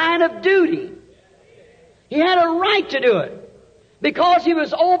in the line of duty. He had a right to do it because he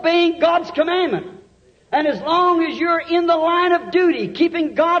was obeying God's commandment. And as long as you're in the line of duty,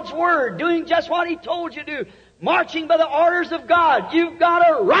 keeping God's Word, doing just what He told you to do, marching by the orders of God, you've got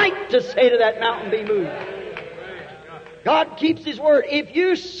a right to say to that mountain, be moved. God keeps His Word. If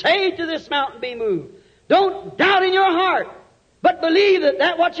you say to this mountain, be moved, don't doubt in your heart, but believe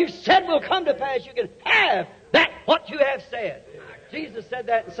that what you've said will come to pass. You can have that what you have said. Jesus said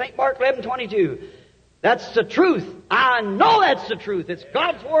that in St. Mark 11:22. That's the truth. I know that's the truth. It's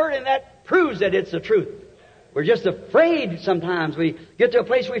God's Word, and that proves that it's the truth. We're just afraid sometimes. We get to a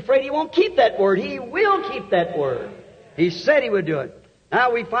place we're afraid He won't keep that Word. He will keep that Word. He said He would do it.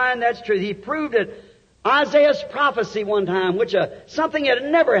 Now we find that's true. He proved it. Isaiah's prophecy one time, which something had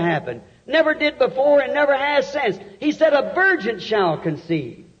never happened, never did before and never has since. He said, a virgin shall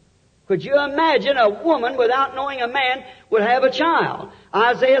conceive. Could you imagine a woman without knowing a man would have a child?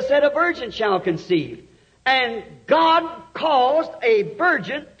 Isaiah said, a virgin shall conceive. And God caused a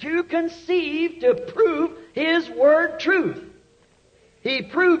virgin to conceive to prove His Word truth. He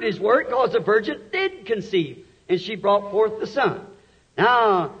proved His Word because the virgin did conceive, and she brought forth the Son.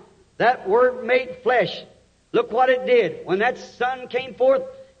 Now, that Word made flesh. Look what it did. When that Son came forth,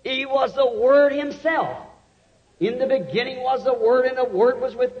 He was the Word Himself. In the beginning was the Word, and the Word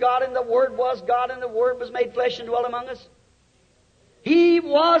was with God, and the Word was God, and the Word was made flesh and dwelt among us. He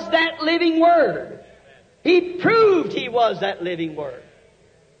was that living Word. He proved He was that living Word.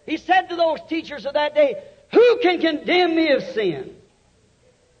 He said to those teachers of that day, who can condemn me of sin?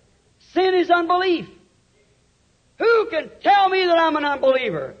 Sin is unbelief. Who can tell me that I'm an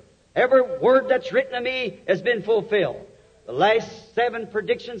unbeliever? Every word that's written of me has been fulfilled. The last 7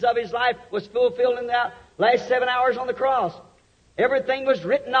 predictions of His life was fulfilled in the last 7 hours on the cross. Everything was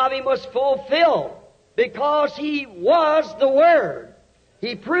written of Him was fulfilled because He was the Word.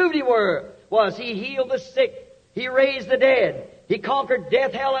 He proved He was. He healed the sick. He raised the dead. He conquered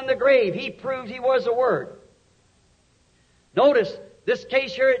death, hell, and the grave. He proved He was the Word. Notice this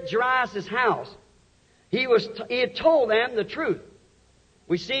case here at Jairus' house. He had told them the truth.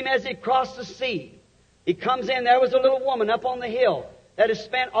 We see him as he crossed the sea. He comes in. There was a little woman up on the hill that has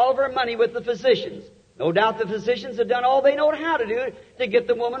spent all of her money with the physicians. No doubt the physicians have done all they know how to do to get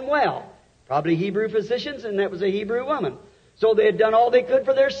the woman well. Probably Hebrew physicians, and that was a Hebrew woman. So they had done all they could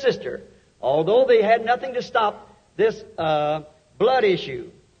for their sister, although they had nothing to stop this blood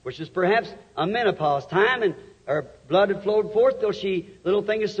issue, which is perhaps a menopause time, and her blood had flowed forth till little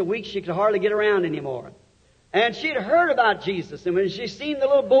thing is so weak she could hardly get around anymore. And she'd heard about Jesus, and when she seen the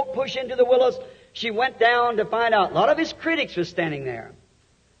little boat push into the willows, she went down to find out. A lot of His critics were standing there.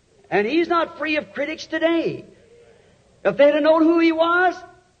 And He's not free of critics today. If they'd have known who He was,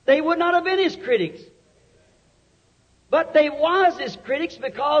 they would not have been His critics. But they was His critics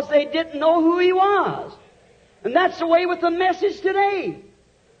because they didn't know who He was. And that's the way with the message today.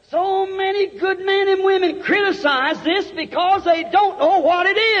 So many good men and women criticize this because they don't know what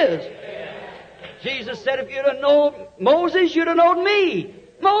it is. Jesus said, if you'd have known Moses, you'd have known me.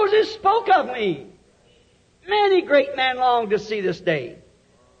 Moses spoke of me. Many great men long to see this day.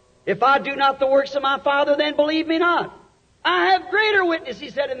 If I do not the works of my Father, then believe me not. I have greater witness, He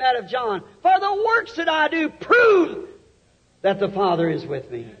said in that of John, for the works that I do prove that the Father is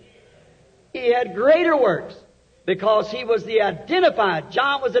with me. He had greater works because He was the identified.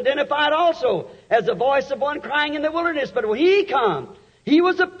 John was identified also as the voice of one crying in the wilderness. But when He come, He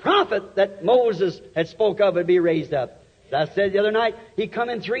was a prophet that Moses had spoke of would be raised up. As I said the other night, He come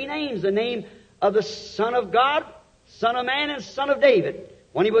in 3 names. The name of the Son of God, Son of Man, and Son of David.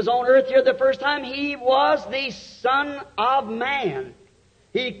 When He was on earth here the first time, He was the Son of Man.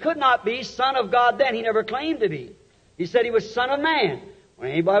 He could not be Son of God then. He never claimed to be. He said He was Son of Man.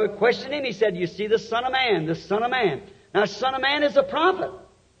 When anybody would question Him, He said, you see the Son of Man, the Son of Man. Now, Son of Man is a prophet.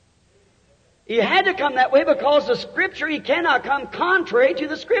 He had to come that way because the Scripture, He cannot come contrary to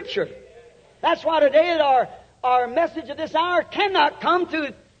the Scripture. That's why today our message of this hour cannot come through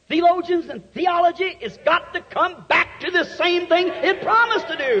theologians and theology. It's got to come back to the same thing it promised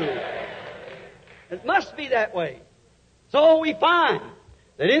to do. It must be that way. So we find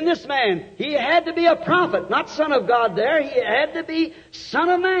that in this man, he had to be a prophet, not Son of God there. He had to be Son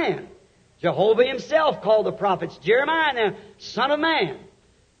of Man. Jehovah Himself called the prophets. Jeremiah now, Son of Man.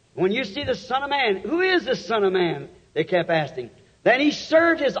 When you see the Son of Man, who is the Son of Man? They kept asking. Then He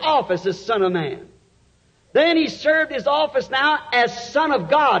served His office as Son of Man. Then He served His office now as Son of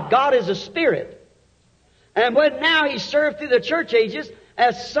God. God is a Spirit. And when now He served through the church ages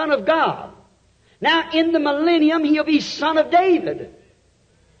as Son of God. Now, in the millennium, He'll be Son of David.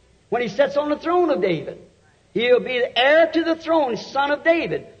 When He sits on the throne of David, He'll be the heir to the throne, Son of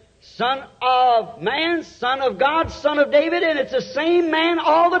David. Son of man, Son of God, Son of David, and it's the same man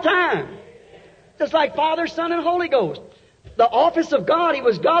all the time. Just like Father, Son, and Holy Ghost. The office of God, He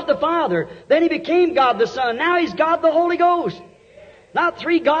was God the Father. Then He became God the Son. Now He's God the Holy Ghost. Not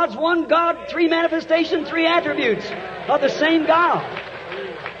three gods, one God, three manifestations, three attributes of the same God.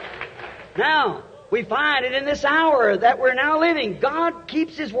 Now, we find it in this hour that we're now living. God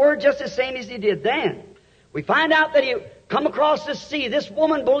keeps His word just the same as He did then. We find out that He come across the sea. This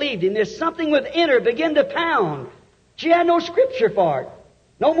woman believed Him. There's something within her began to pound. She had no scripture for it.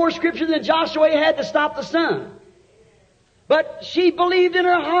 No more scripture than Joshua had to stop the sun. But she believed in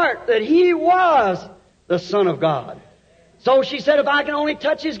her heart that He was the Son of God. So she said, if I can only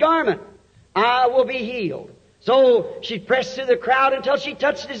touch His garment, I will be healed. So she pressed through the crowd until she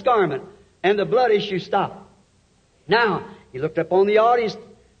touched His garment, and the blood issue stopped. Now, He looked up on the audience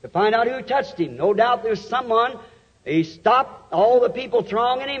to find out who touched Him. No doubt there was someone. He stopped all the people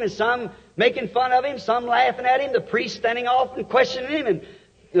thronging Him, and some making fun of Him, some laughing at Him, the priest standing off and questioning Him, and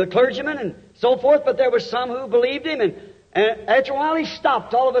the clergyman and so forth. But there were some who believed Him, and after a while He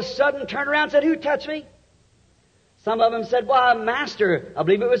stopped all of a sudden, turned around and said, who touched me? Some of them said, why, Master, I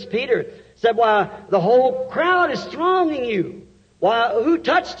believe it was Peter, said, why, the whole crowd is thronging you. Why, who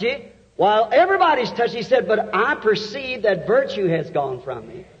touched you? While everybody's touched, he said, but I perceive that virtue has gone from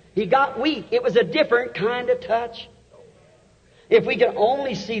me. He got weak. It was a different kind of touch. If we could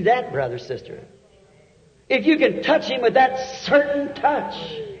only see that, brother, sister. If you can touch Him with that certain touch.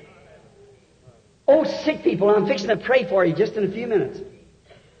 Oh, sick people, I'm fixing to pray for you just in a few minutes.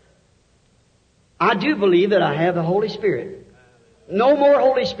 I do believe that I have the Holy Spirit. No more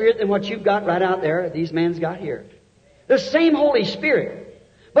Holy Spirit than what you've got right out there, these men's got here. The same Holy Spirit.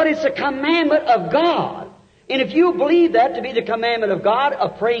 But it's a commandment of God. And if you believe that to be the commandment of God,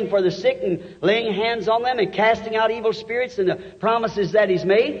 of praying for the sick and laying hands on them and casting out evil spirits and the promises that He's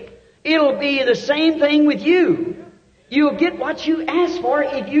made, it'll be the same thing with you. You'll get what you ask for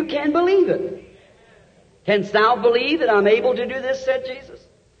if you can believe it. Canst thou believe that I'm able to do this, said Jesus?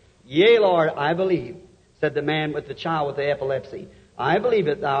 Yea, Lord, I believe, said the man with the child with the epilepsy. I believe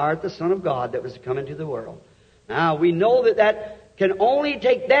that Thou art the Son of God that was to come into the world. Now, we know that that can only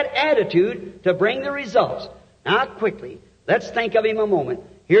take that attitude to bring the results. Now, quickly, let's think of Him a moment.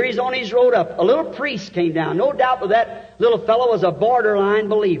 Here He's on His road up. A little priest came down. No doubt that that little fellow was a borderline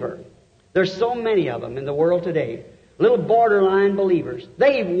believer. There's so many of them in the world today. Little borderline believers.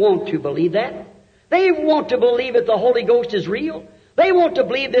 They want to believe that. They want to believe that the Holy Ghost is real. They want to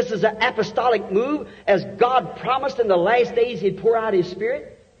believe this is an apostolic move, as God promised in the last days He'd pour out His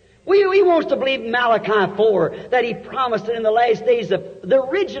Spirit. We want to believe Malachi 4, that He promised that in the last days the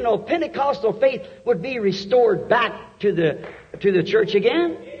original Pentecostal faith would be restored back to the church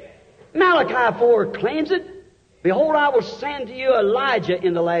again. Malachi 4 claims it. Behold, I will send to you Elijah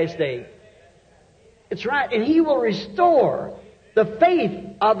in the last day. It's right. And he will restore the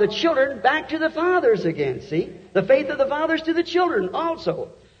faith of the children back to the fathers again, see? The faith of the fathers to the children also.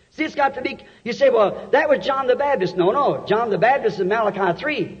 See, it's got to be, you say, well, that was John the Baptist. No, John the Baptist is Malachi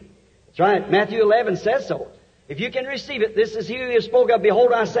 3. That's right. Matthew 11 says so. If you can receive it, this is he who spoke of,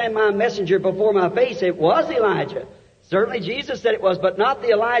 behold, I send my messenger before my face. It was Elijah. Certainly Jesus said it was, but not the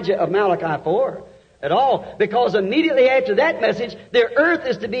Elijah of Malachi 4 at all. Because immediately after that message, the earth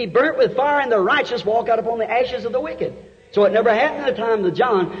is to be burnt with fire and the righteous walk out upon the ashes of the wicked. So it never happened in the time of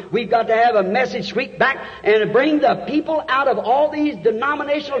John. We've got to have a message sweep back and bring the people out of all these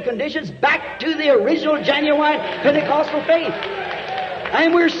denominational conditions back to the original, genuine Pentecostal faith.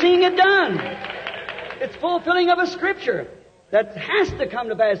 And we're seeing it done. It's fulfilling of a Scripture that has to come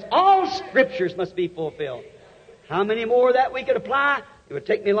to pass. All Scriptures must be fulfilled. How many more that we could apply? It would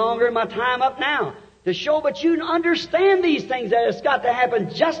take me longer in my time up now to show, but you understand these things, that it's got to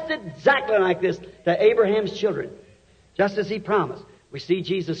happen just exactly like this to Abraham's children. Just as He promised. We see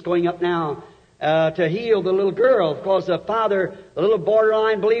Jesus going up now to heal the little girl, because the father, the little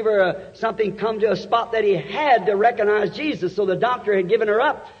borderline believer, something come to a spot that he had to recognize Jesus. So the doctor had given her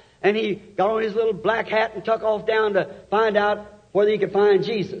up, and he got on his little black hat and took off down to find out whether he could find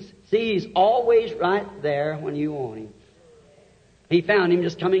Jesus. See, He's always right there when you want Him. He found him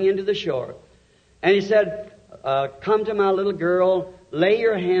just coming into the shore. And he said, come to my little girl, lay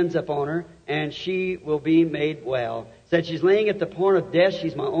your hands upon her, and she will be made well. Said she's laying at the point of death.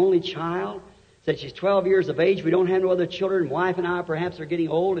 She's my only child. Said she's 12 years of age. We don't have no other children. Wife and I perhaps are getting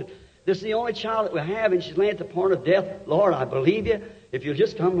old. And this is the only child that we have, and she's laying at the point of death. Lord, I believe You. If you'll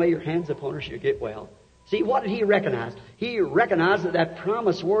just come lay your hands upon her, she'll get well. See, what did he recognize? He recognized that that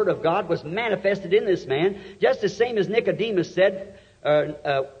promised word of God was manifested in this man, just the same as Nicodemus said,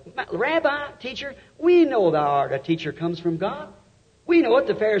 Rabbi, teacher, we know thou art a teacher comes from God. We know it,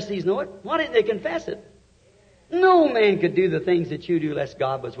 the Pharisees know it. Why didn't they confess it? No man could do the things that you do unless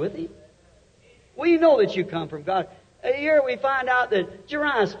God was with him. We know that you come from God. Here we find out that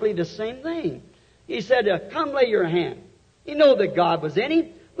Jairus believed the same thing. He said, come lay your hand. He knew that God was in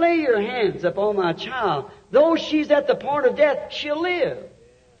him. Lay your hands upon my child. Though she's at the point of death, she'll live.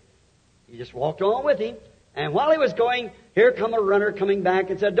 He just walked on with him. And while he was going, here come a runner coming back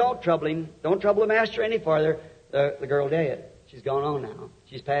and said, don't trouble him. Don't trouble the master any farther. The girl dead. She's gone on now.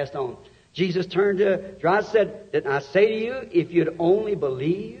 She's passed on. Jesus turned to Jairus and said, didn't I say to you, if you'd only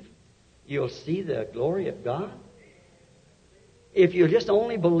believe, you'll see the glory of God? If you just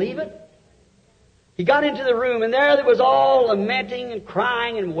only believe it. He got into the room, and there was all lamenting and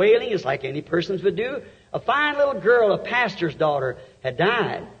crying and wailing, as like any persons would do. A fine little girl, a pastor's daughter, had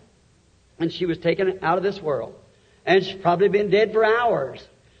died. And she was taken out of this world. And she'd probably been dead for hours.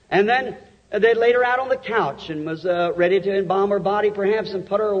 And then they laid her out on the couch and was ready to embalm her body perhaps and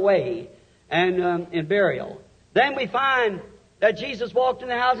put her away and in burial. Then we find that Jesus walked in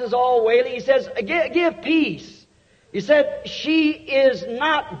the houses all wailing. He says, give peace. He said, she is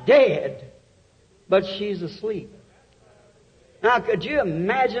not dead, but she's asleep. Now, could you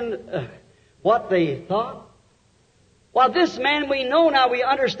imagine what they thought? Well, this man we know now, we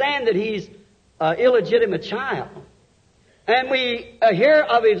understand that he's an illegitimate child. And we hear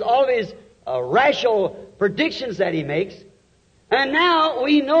of all of his rational predictions that he makes. And now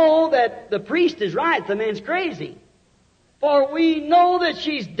we know that the priest is right, the man's crazy. For we know that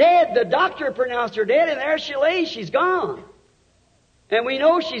she's dead. The doctor pronounced her dead, and there she lays, she's gone. And we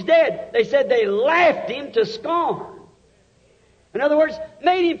know she's dead. They said they laughed him to scorn. In other words,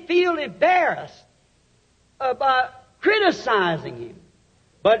 made him feel embarrassed by criticizing him.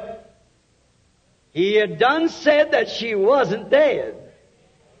 But he had done said that she wasn't dead.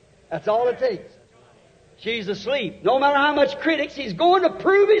 That's all it takes. She's asleep. No matter how much critics, he's going to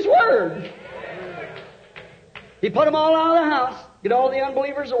prove his word. He put them all out of the house, get all the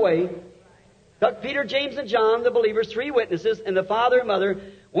unbelievers away. Took Peter, James, and John, the believers, 3 witnesses, and the father and mother,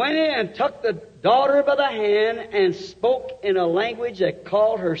 went in and took the daughter by the hand and spoke in a language that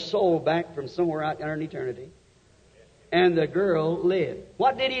called her soul back from somewhere out there in eternity. And the girl lived.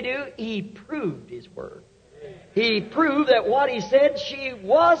 What did he do? He proved his word. He proved that what he said, she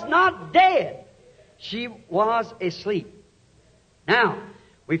was not dead. She was asleep. Now,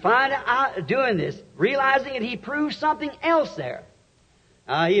 we find out doing this, realizing that he proved something else there.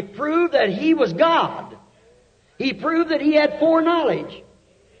 He proved that he was God. He proved that he had foreknowledge.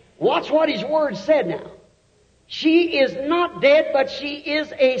 Watch what his word said now. She is not dead, but she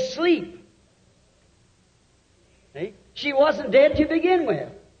is asleep. See? She wasn't dead to begin with.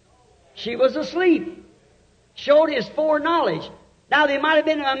 She was asleep. Showed his foreknowledge. Now there might have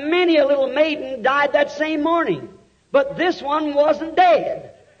been many a little maiden died that same morning. But this one wasn't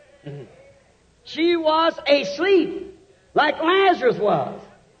dead. She was asleep, like Lazarus was.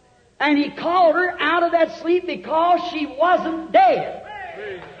 And he called her out of that sleep because she wasn't dead.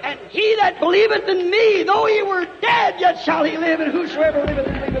 And he that believeth in me, though he were dead, yet shall he live, and whosoever liveth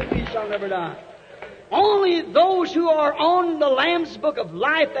and believeth in me shall never die. Only those who are on the Lamb's book of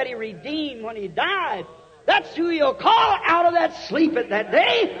life that he redeemed when he died, that's who he'll call out of that sleep at that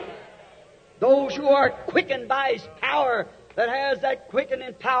day. Those who are quickened by his power, that has that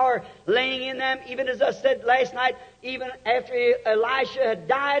quickening power laying in them, even as I said last night, even after Elisha had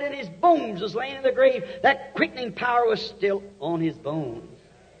died and his bones was laying in the grave, that quickening power was still on his bones.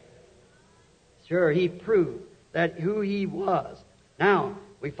 Sure, he proved that who he was. Now,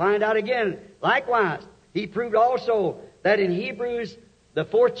 we find out again, likewise, he proved also that in Hebrews, the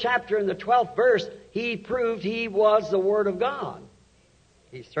 4th chapter and the 12th verse, he proved he was the Word of God.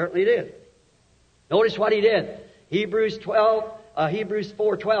 He certainly did. Notice what he did. Hebrews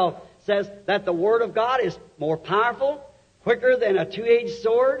 4:12 says that the Word of God is more powerful, quicker than a two-edged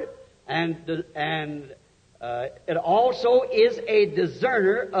sword, and it also is a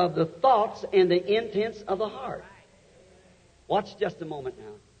discerner of the thoughts and the intents of the heart. Watch just a moment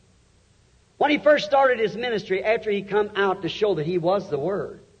now. When he first started his ministry, after he come out to show that he was the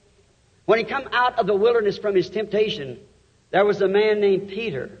Word, when he come out of the wilderness from his temptation, there was a man named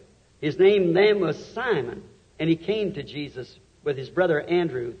Peter. His name then was Simon. And he came to Jesus with his brother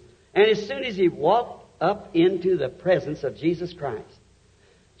Andrew. And as soon as he walked up into the presence of Jesus Christ,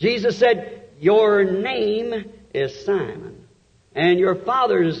 Jesus said, your name is Simon, and your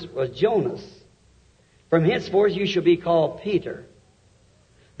father's was Jonas. From henceforth you shall be called Peter.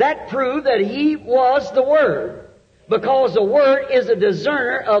 That proved that He was the Word, because the Word is a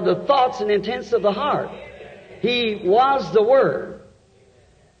discerner of the thoughts and intents of the heart. He was the Word.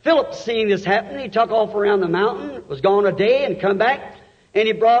 Philip, seeing this happen, he took off around the mountain, was gone a day and come back, and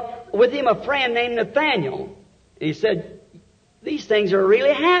he brought with him a friend named Nathaniel. And he said, these things are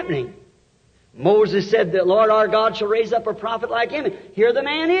really happening. Moses said that Lord our God shall raise up a prophet like him. And here the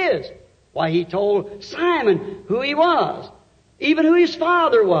man is. Why, he told Simon who he was, even who his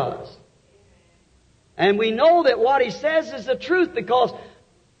father was. And we know that what he says is the truth, because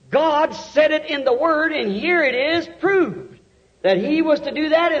God said it in the Word, and here it is proved that He was to do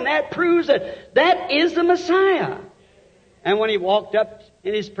that, and that proves that that is the Messiah. And when he walked up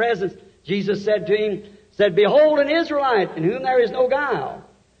in His presence, Jesus said to him, said, Behold an Israelite, in whom there is no guile.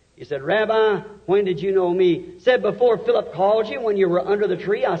 He said, Rabbi, when did you know me? He said, before Philip called you, when you were under the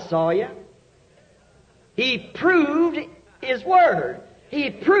tree, I saw you. He proved His Word. He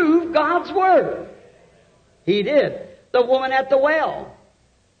proved God's Word. He did. The woman at the well,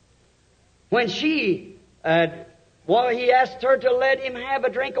 when she, he asked her to let him have a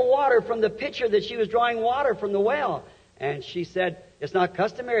drink of water from the pitcher that she was drawing water from the well. And she said, it's not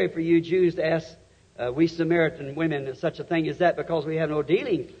customary for you Jews to ask we Samaritan women such a thing as that, because we have no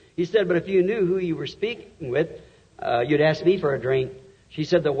dealing. He said, but if you knew who you were speaking with, you'd ask me for a drink. She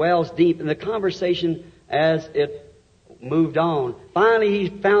said, the well's deep. And the conversation, as it moved on, finally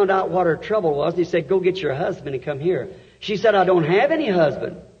he found out what her trouble was. He said, go get your husband and come here. She said, I don't have any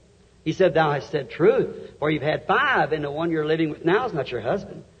husband. He said, thou hast said truth, for you've had 5, and the one you're living with now is not your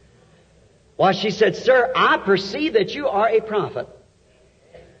husband. Why, she said, sir, I perceive that you are a prophet.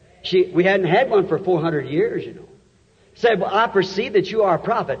 We hadn't had one for 400 years, you know. Said, well, I perceive that you are a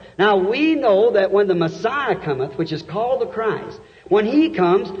prophet. Now, we know that when the Messiah cometh, which is called the Christ, when He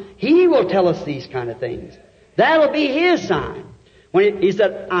comes, He will tell us these kind of things. That'll be His sign. When He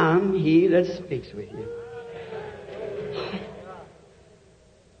said, I'm He that speaks with you.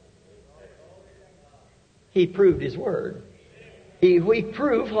 He proved His Word. He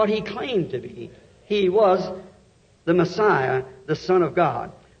proved what He claimed to be. He was the Messiah, the Son of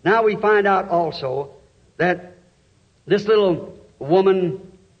God. Now we find out also that this little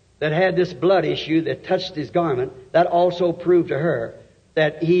woman that had this blood issue that touched His garment, that also proved to her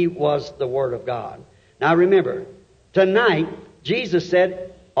that He was the Word of God. Now remember, tonight, Jesus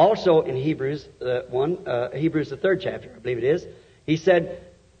said also in Hebrews, the 3rd chapter, I believe it is, He said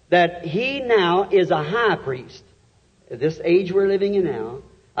that He now is a high priest. This age we're living in now,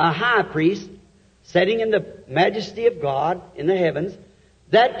 a high priest sitting in the majesty of God in the heavens,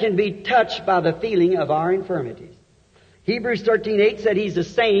 that can be touched by the feeling of our infirmities. Hebrews 13:8 said He's the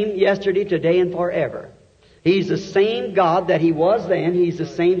same yesterday, today, and forever. He's the same God that He was then. He's the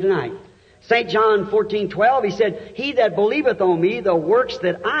same tonight. St. John 14:12, He said, He that believeth on me, the works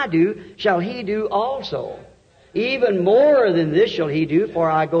that I do, shall he do also. Even more than this shall he do, for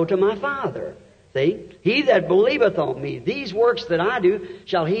I go to my Father. See? He that believeth on me, these works that I do,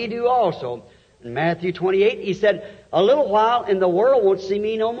 shall he do also. In Matthew 28, He said, A little while, and the world won't see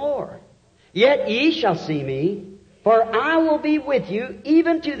me no more. Yet ye shall see me, for I will be with you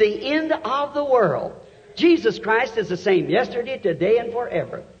even to the end of the world. Jesus Christ is the same yesterday, today, and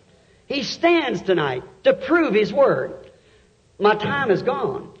forever. He stands tonight to prove His Word. My time is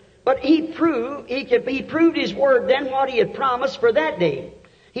gone. But He proved His Word then what He had promised for that day.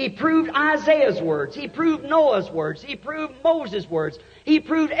 He proved Isaiah's words. He proved Noah's words. He proved Moses' words. He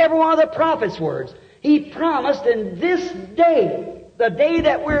proved every one of the prophets' words. He promised in this day, the day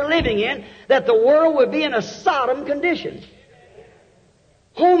that we're living in, that the world would be in a Sodom condition.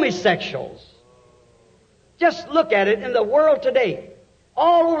 Homosexuals. Just look at it in the world today.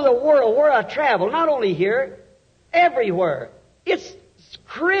 All over the world where I travel, not only here, everywhere. It's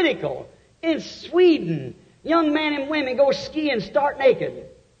critical. In Sweden, young men and women go skiing stark naked.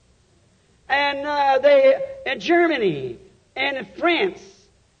 And in Germany, and in France,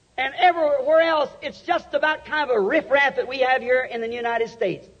 and everywhere else, it's just about kind of a riffraff that we have here in the United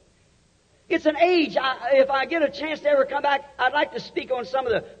States. It's an age, if I get a chance to ever come back, I'd like to speak on some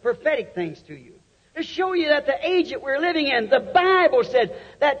of the prophetic things to you. To show you that the age that we're living in, the Bible said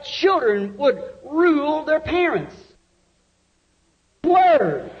that children would rule their parents.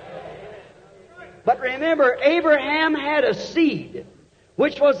 Word. But remember, Abraham had a seed,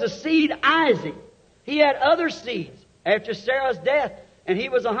 which was the seed Isaac. He had other seeds after Sarah's death, and he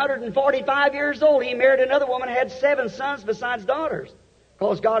was 145 years old. He married another woman and had 7 sons besides daughters,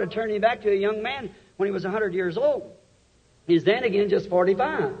 because God had turned him back to a young man when he was 100 years old. He's then again just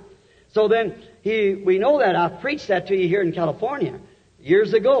 45. So then, we know that. I preached that to you here in California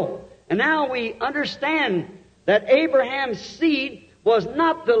years ago. And now we understand that Abraham's seed was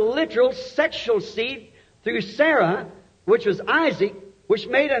not the literal sexual seed through Sarah, which was Isaac, which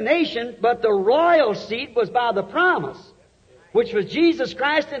made a nation, but the royal seed was by the promise, which was Jesus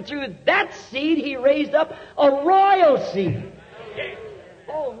Christ, and through that seed He raised up a royal seed.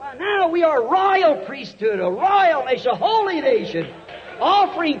 Oh, my, now we are a royal priesthood, a royal nation, a holy nation,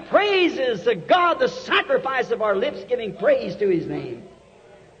 offering praises to God, the sacrifice of our lips, giving praise to His name.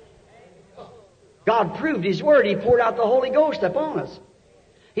 God proved His Word. He poured out the Holy Ghost upon us.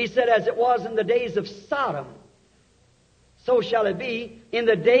 He said, as it was in the days of Sodom, so shall it be in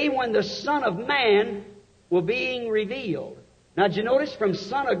the day when the Son of Man will be revealed. Now, did you notice from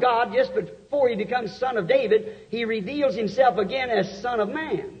Son of God, just before He becomes Son of David, He reveals Himself again as Son of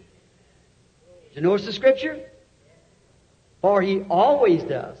Man. Did you notice the Scripture? For He always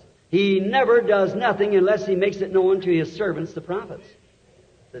does. He never does nothing unless He makes it known to His servants, the prophets.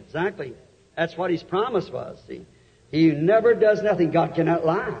 Exactly. That's what His promise was, see. He never does nothing. God cannot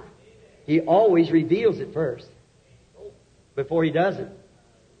lie. He always reveals it first, before He does it.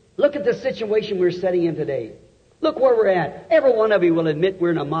 Look at the situation we're setting in today. Look where we're at. Every one of you will admit we're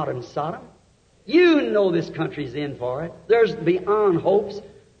in a modern Sodom. You know this country's in for it. There's beyond hopes.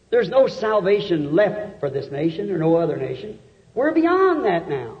 There's no salvation left for this nation or no other nation. We're beyond that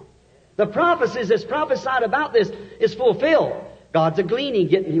now. The prophecies that's prophesied about this is fulfilled. God's a gleaning,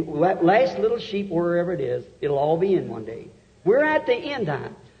 getting that last little sheep wherever it is. It'll all be in one day. We're at the end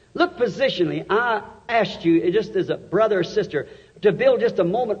time. Look positionally. I asked you, just as a brother or sister, to build just a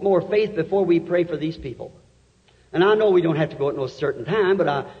moment more faith before we pray for these people. And I know we don't have to go at no certain time, but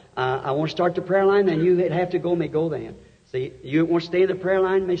I want to start the prayer line, and you have to go, may go then. See, you want to stay in the prayer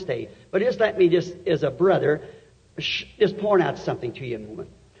line, may stay. But just let me just, as a brother, just point out something to you in a moment.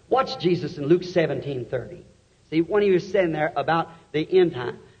 Watch Jesus in Luke 17:30. See, when He was saying there about the end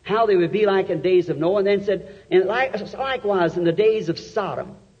time, how they would be like in days of Noah, and then said, and likewise in the days of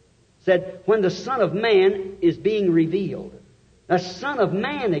Sodom, said, when the Son of Man is being revealed. The Son of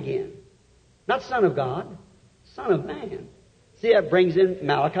Man again. Not Son of God. Son of Man. See, that brings in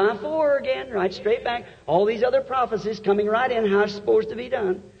Malachi 4 again, right straight back. All these other prophecies coming right in, how it's supposed to be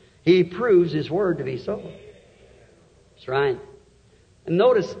done. He proves His Word to be so. That's right. And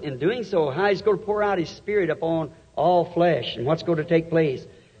notice, in doing so, how He's going to pour out His Spirit upon all flesh, and what's going to take place.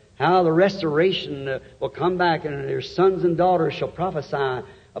 How the restoration will come back, and their sons and daughters shall prophesy.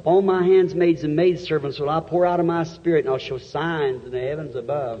 Upon my handmaids and maidservants will I pour out of my Spirit, and I'll show signs in the heavens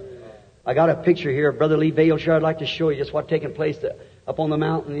above. I got a picture here of Brother Lee Vailshire. I'd like to show you just what taken place up on the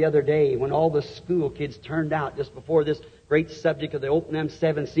mountain the other day when all the school kids turned out just before this great subject of the open them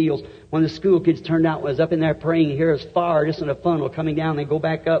 7 seals. When the school kids turned out, was up in there praying. Here is fire just in a funnel coming down. They go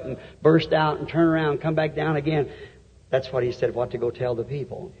back up and burst out and turn around and come back down again. That's what He said, what to go tell the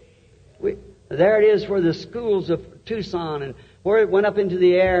people. There it is for the schools of Tucson, and where it went up into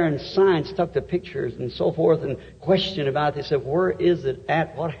the air, and science took the pictures and so forth and questioned about it. They said, where is it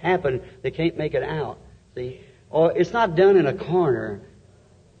at? What happened? They can't make it out. See? Oh, it's not done in a corner.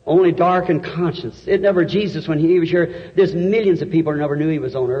 Only darkened conscience. It never, Jesus, when He was here, there's millions of people who never knew He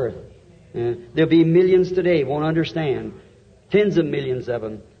was on earth. There'll be millions today won't understand. Tens of millions of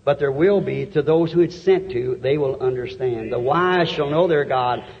them. But there will be, to those who it's sent to, they will understand. The wise shall know their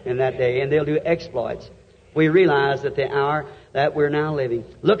God in that day, and they'll do exploits. We realize that the hour that we're now living.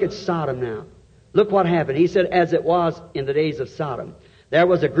 Look at Sodom now. Look what happened. He said, as it was in the days of Sodom. There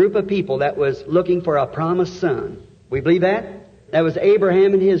was a group of people that was looking for a promised son. We believe that? That was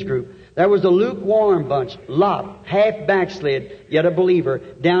Abraham and his group. There was a lukewarm bunch. Lot, half backslid, yet a believer,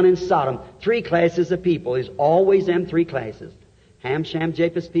 down in Sodom. 3 classes of people. There's always them 3 classes. Ham, Shem,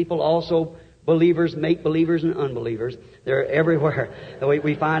 Japheth people, also believers, make-believers, and unbelievers. They're everywhere.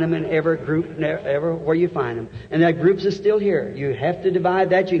 We find them in every group, everywhere you find them. And that groups is still here. You have to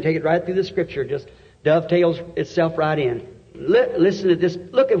divide that. You can take it right through the Scripture. Just dovetails itself right in. Listen to this.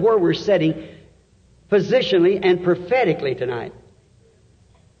 Look at where we're setting positionally and prophetically tonight.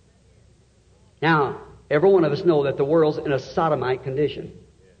 Now, every one of us know that the world's in a sodomite condition.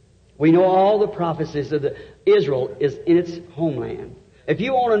 We know all the prophecies of Israel is in its homeland. If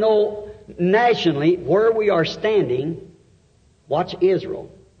you want to know nationally where we are standing, watch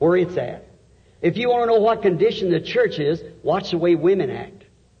Israel, where it's at. If you want to know what condition the church is, watch the way women act.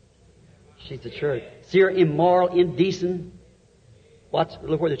 She's the church. See her immoral, indecent.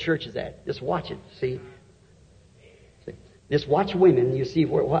 Look where the church is at. Just watch it. See? Just watch women. You see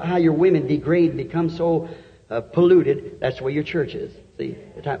how your women degrade and become so polluted. That's where your church is. See?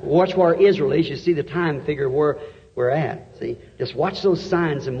 Watch where Israel is. You see the time figure where we're at. See? Just watch those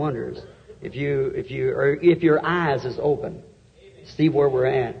signs and wonders. If your eyes is open, see where we're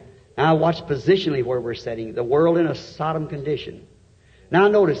at. Now watch positionally where we're setting. The world in a Sodom condition. Now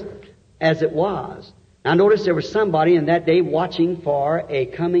notice, as it was. Now notice there was somebody in that day watching for a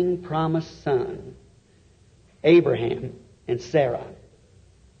coming promised son. Abraham and Sarah.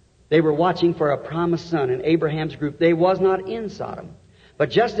 They were watching for a promised son in Abraham's group. They was not in Sodom. But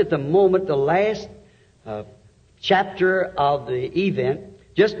just at the moment, the last chapter of the event,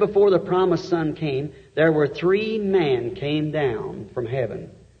 just before the promised son came, there were 3 men came down from heaven.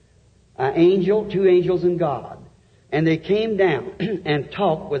 An angel, 2 angels, and God. And they came down and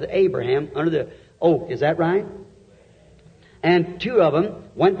talked with Abraham under the oak. Is that right? And 2 of them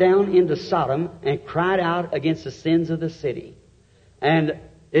went down into Sodom and cried out against the sins of the city. And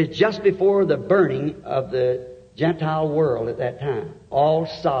it's just before the burning of the Gentile world at that time. All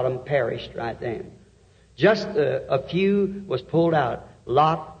Sodom perished right then. Just a few was pulled out.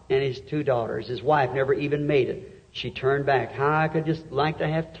 Lot and his 2 daughters. His wife never even made it. She turned back. How I could just like to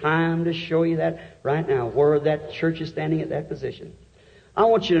have time to show you that right now, where that church is standing at that position. I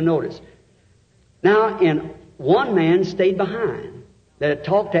want you to notice. Now, one man stayed behind that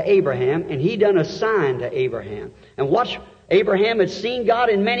talked to Abraham, and he done a sign to Abraham. And watch, Abraham had seen God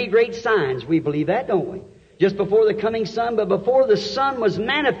in many great signs. We believe that, don't we? Just before the coming Son, but before the Son was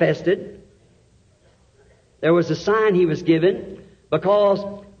manifested, there was a sign he was given,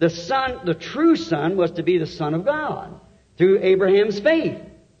 because the Son, the true Son, was to be the Son of God through Abraham's faith.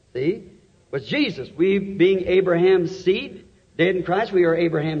 See? Was Jesus. We being Abraham's seed, dead in Christ, we are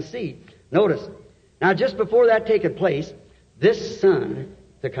Abraham's seed. Notice. Now just before that taken place, this Son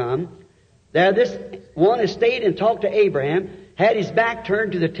to come, this one has stayed and talked to Abraham, had his back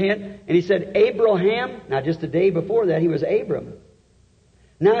turned to the tent, and he said, Abraham. Now just the day before that, he was Abram.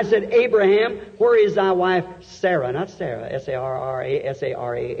 Now I said, Abraham, where is thy wife Sarah? Not Sarah,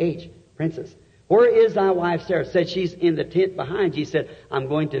 S-A-R-R-A-S-A-R-A-H, princess. Where is thy wife Sarah? Said, she's in the tent behind you. He said, I'm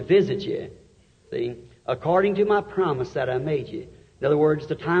going to visit you. See, according to my promise that I made you. In other words,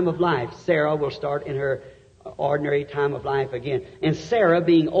 the time of life, Sarah will start in her ordinary time of life again. And Sarah,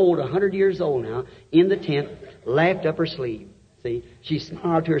 being old, 100 years old now, in the tent, laughed up her sleeve. See, she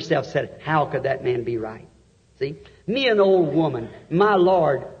smiled to herself, said, how could that man be right? See, me an old woman, my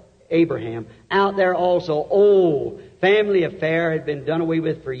Lord Abraham, out there also, old, family affair had been done away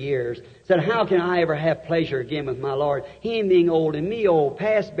with for years. Said, how can I ever have pleasure again with my Lord? Him being old and me old,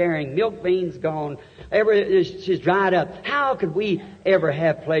 past bearing, milk veins gone, she's dried up. How could we ever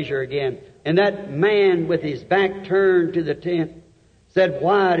have pleasure again? And that man with his back turned to the tent said,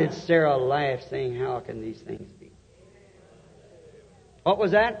 why did Sarah laugh, saying, how can these things be? What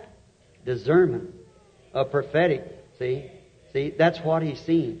was that? Discernment. A prophetic, see, that's what he's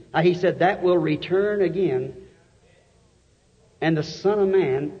seen. He said that will return again. And the Son of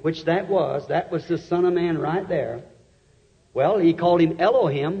Man, which that was the Son of Man right there. Well, he called him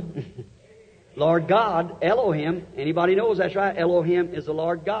Elohim, Lord God, Elohim. Anybody knows that's right. Elohim is the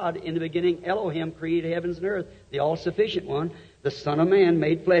Lord God. In the beginning, Elohim created heavens and earth, the all-sufficient one. The Son of Man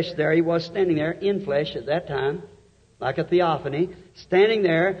made flesh. There he was standing there in flesh at that time, like a theophany, standing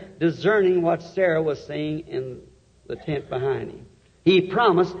there, discerning what Sarah was saying in the tent behind him. He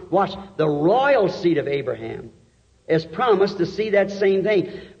promised, watch, the royal seed of Abraham is promised to see that same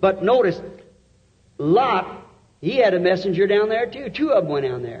thing. But notice, Lot, he had a messenger down there too. 2 of them went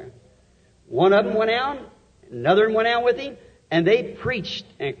down there. One of them went out, another one went out with him, and they preached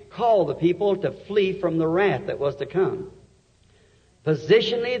and called the people to flee from the wrath that was to come.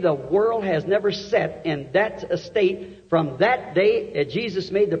 Positionally, the world has never set in that estate from that day that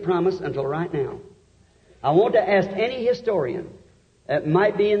Jesus made the promise until right now. I want to ask any historian that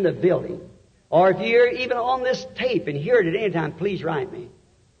might be in the building, or if you're even on this tape and hear it at any time, please write me.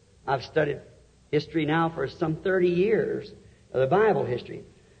 I've studied history now for some 30 years, of the Bible history.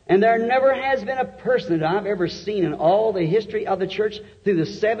 And there never has been a person that I've ever seen in all the history of the church through the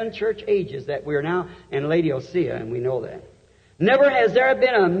 7 church ages that we're now in Laodicea, and we know that. Never has there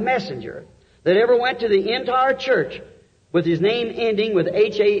been a messenger that ever went to the entire church with his name ending with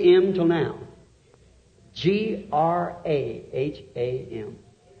H-A-M till now. G-R-A-H-A-M.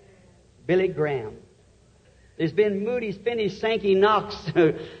 Billy Graham. There's been Moody, Finney, Sankey, Knox,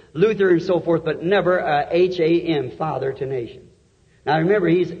 Luther, and so forth, but never H-A-M, Father to Nations. Now remember,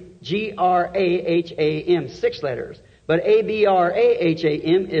 he's G-R-A-H-A-M, 6 letters. But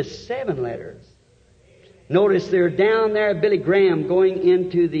A-B-R-A-H-A-M is 7 letters. Notice they're down there, Billy Graham, going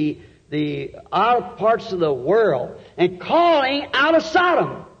into the outer parts of the world and calling out of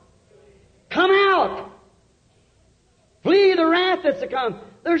Sodom. Come out! Flee the wrath that's to come.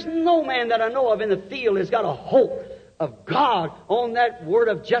 There's no man that I know of in the field has got a hope of God on that word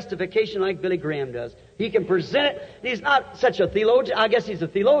of justification like Billy Graham does. He can present it. He's not such a theologian. I guess he's a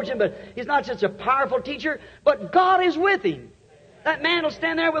theologian, but he's not such a powerful teacher. But God is with him. That man will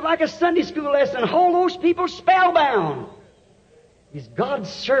stand there with like a Sunday school lesson and hold those people spellbound. He's God's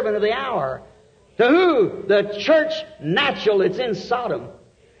servant of the hour. To who? The church natural that's in Sodom.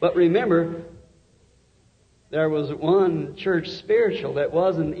 But remember, there was one church spiritual that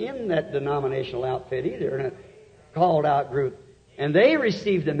wasn't in that denominational outfit either, in a called out group. And they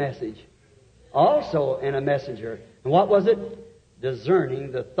received the message also in a messenger. And what was it?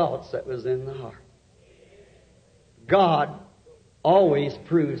 Discerning the thoughts that was in the heart. God always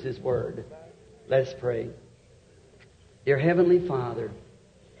proves His Word. Let's pray. Dear Heavenly Father,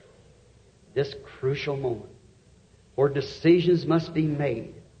 this crucial moment where decisions must be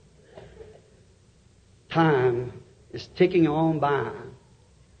made, time is ticking on by.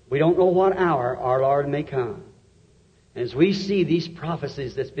 We don't know what hour our Lord may come. And as we see these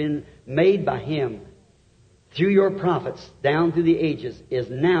prophecies that's been made by Him through your prophets down through the ages is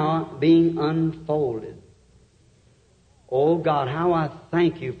now being unfolded. Oh God, how I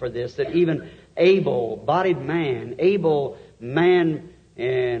thank You for this, that even able-bodied man, able man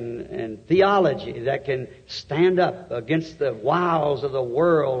and theology that can stand up against the wiles of the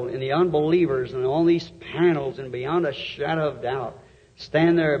world and the unbelievers and all these panels and beyond a shadow of doubt,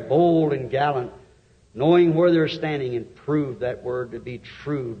 stand there bold and gallant, knowing where they're standing and prove that word to be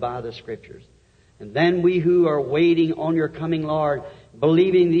true by the Scriptures. And then we who are waiting on Your coming, Lord,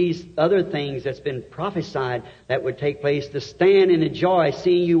 believing these other things that's been prophesied that would take place, to stand and enjoy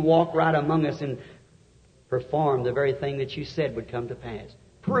seeing You walk right among us and perform the very thing that You said would come to pass,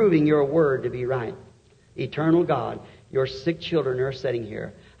 proving Your word to be right. Eternal God, Your sick children are sitting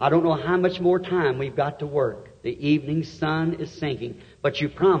here. I don't know how much more time we've got to work. The evening sun is sinking, but You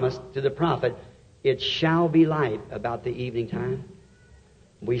promised to the prophet, it shall be light about the evening time.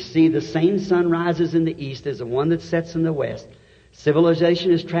 We see the same sun rises in the east as the one that sets in the west. Civilization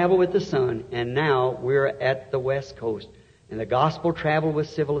has traveled with the sun, and now we're at the west coast. And the gospel traveled with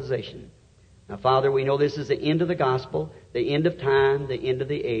civilization. Now, Father, we know this is the end of the gospel, the end of time, the end of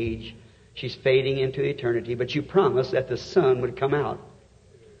the age. She's fading into eternity, but You promised that the sun would come out.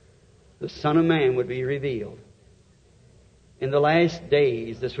 The Son of Man would be revealed. In the last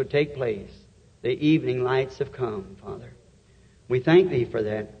days, this would take place. The evening lights have come, Father. We thank Thee for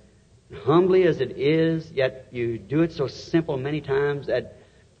that. Humbly as it is, yet You do it so simple many times that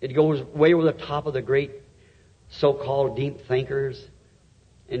it goes way over the top of the great so-called deep thinkers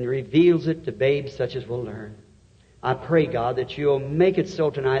and reveals it to babes such as will learn. I pray, God, that You'll make it so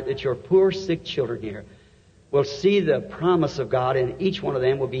tonight that Your poor sick children here will see the promise of God, and each one of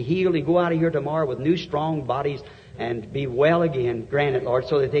them will be healed and go out of here tomorrow with new strong bodies and be well again. Grant it, Lord,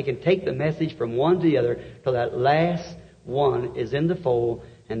 so that they can take the message from one to the other till that last one is in the fold,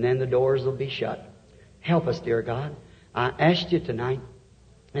 and then the doors will be shut. Help us, dear God. I ask You tonight,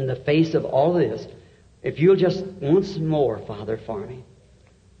 in the face of all this, if You'll just once more, Father, for me.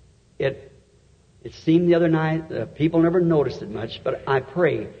 It seemed the other night, people never noticed it much, but I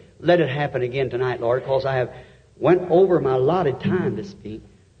pray, let it happen again tonight, Lord, because I have went over my allotted time to speak,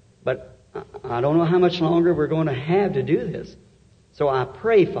 but I don't know how much longer we're going to have to do this. So I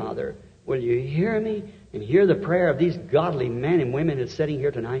pray, Father, will You hear me and hear the prayer of these godly men and women that's sitting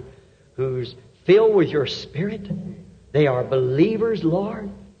here tonight who's filled with Your Spirit. They are believers, Lord.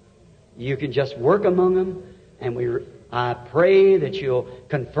 You can just work among them. And I pray that You'll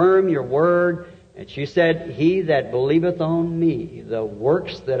confirm Your word. That You said, He that believeth on Me, the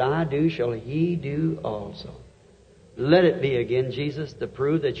works that I do shall he do also. Let it be again, Jesus, to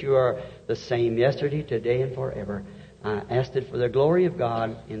prove that You are the same yesterday, today, and forever. I asked it for the glory of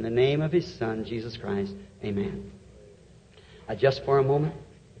God in the name of His Son, Jesus Christ. Amen. Just for a moment,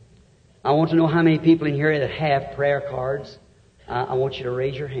 I want to know how many people in here that have prayer cards. I want you to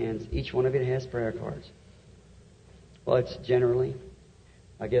raise your hands. Each one of you has prayer cards. Well, it's generally,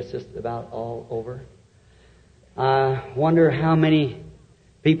 I guess, just about all over. I wonder how many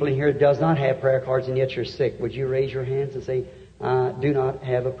people in here does not have prayer cards and yet you're sick. Would you raise your hands and say, I do not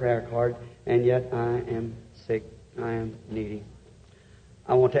have a prayer card and yet I am sick. I am needy.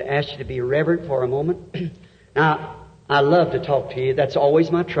 I want to ask you to be reverent for a moment. Now, I love to talk to you. That's always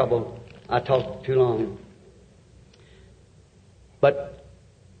my trouble. I talk too long. But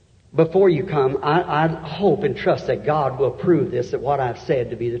before you come, I hope and trust that God will prove this, that what I've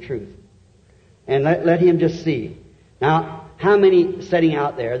said to be the truth. And let Him just see. Now, how many sitting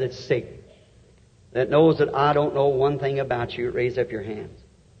out there that's sick, that knows that I don't know one thing about you? Raise up your hands.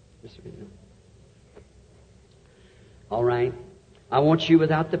 All right. I want you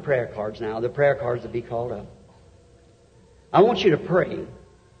without the prayer cards now. The prayer cards will be called up. I want you to pray.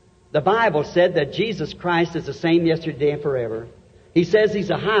 The Bible said that Jesus Christ is the same yesterday and forever. He says He's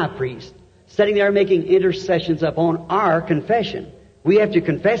a high priest. sitting there making intercessions upon our confession. We have to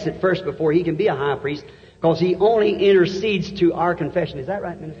confess it first before He can be a high priest, because He only intercedes to our confession. Is that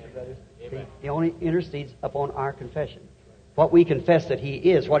right, Minister Brothers? He only intercedes upon our confession. What we confess that He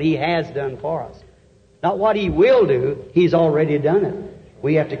is, what He has done for us. Not what He will do, He's already done it.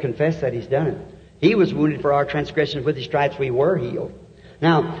 We have to confess that He's done it. He was wounded for our transgressions, with His stripes we were healed.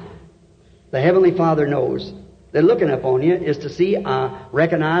 Now, the Heavenly Father knows that looking upon you is to see,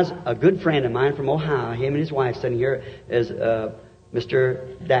 recognize a good friend of mine from Ohio. Him and his wife sitting here is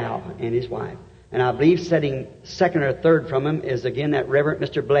Mr. Dow and his wife. And I believe sitting second or third from him is again that Reverend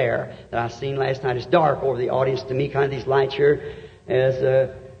Mr. Blair that I seen last night. It's dark over the audience to me. Kind of these lights here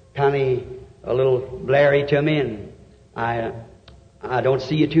is kind of a little blurry to me, and I don't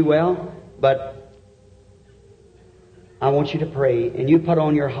see you too well. But I want you to pray, and you put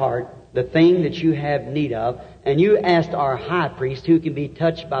on your heart the thing that you have need of, and you asked our high priest who can be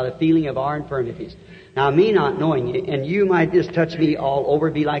touched by the feeling of our infirmities. Now, me not knowing you, and you might just touch me all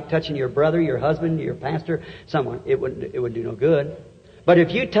over, be like touching your brother, your husband, your pastor, someone. It would do no good. But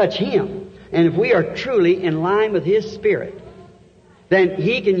if you touch him, and if we are truly in line with His Spirit, then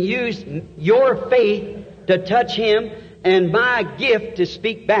He can use your faith to touch him, and my gift to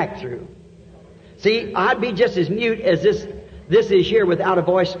speak back through. See, I'd be just as mute as this is here without a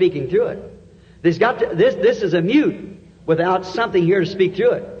voice speaking through it. This is a mute without something here to speak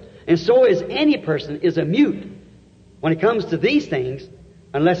through it. And so is any person is a mute when it comes to these things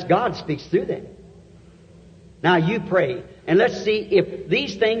unless God speaks through them. Now you pray, and let's see if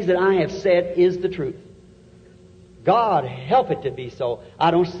these things that I have said is the truth. God help it to be so. I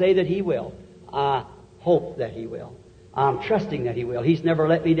don't say that He will. I hope that He will. I'm trusting that He will. He's never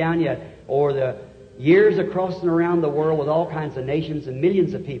let me down yet. Over the years of crossing around the world with all kinds of nations and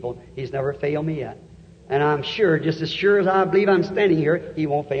millions of people, He's never failed me yet. And I'm sure, just as sure as I believe I'm standing here, He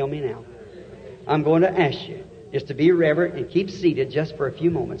won't fail me now. I'm going to ask you just to be reverent and keep seated just for a few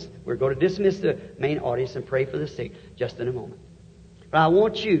moments. We're going to dismiss the main audience and pray for the sick just in a moment. But I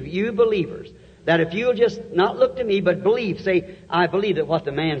want you believers, that if you'll just not look to me, but believe, say, I believe that what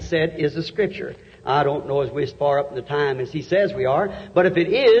the man said is the Scripture. I don't know as we're as far up in the time as he says we are, but if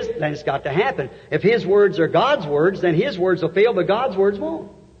it is, then it's got to happen. If his words are God's words, then his words will fail, but God's words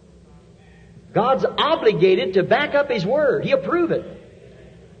won't. God's obligated to back up His word. He'll prove it.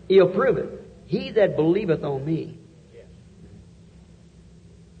 He'll prove it. He that believeth on me.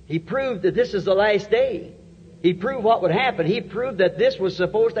 He proved that this is the last day. He proved what would happen. He proved that this was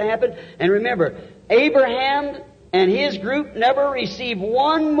supposed to happen. And remember, Abraham and his group never received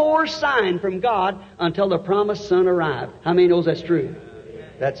one more sign from God until the promised son arrived. How many knows that's true?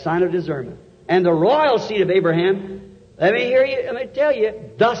 That sign of discernment. And the royal seed of Abraham, let me tell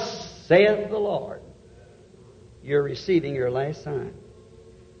you, thus saith the Lord. You're receiving your last sign.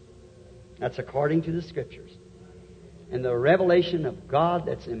 That's according to the Scriptures. And the revelation of God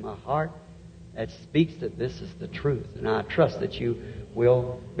that's in my heart that speaks that this is the truth. And I trust that you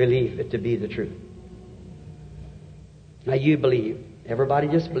will believe it to be the truth. Now you believe. Everybody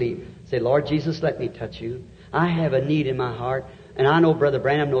just believe. Say, Lord Jesus, let me touch you. I have a need in my heart. And I know Brother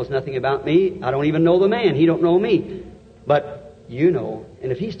Branham knows nothing about me. I don't even know the man. He don't know me. But you know,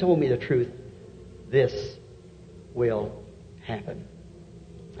 and if He's told me the truth, this will happen.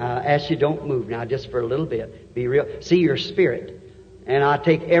 I ask you, don't move now just for a little bit. Be real. See your spirit. And I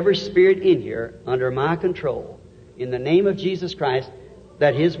take every spirit in here under my control in the name of Jesus Christ,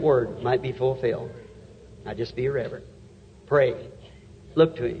 that His word might be fulfilled. Now just be reverent. Pray.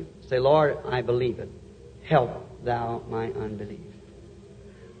 Look to Him. Say, Lord, I believe it. Help Thou my unbelief.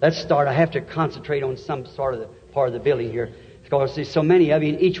 Let's start. I have to concentrate on some sort of the part of the building here. Because there's so many of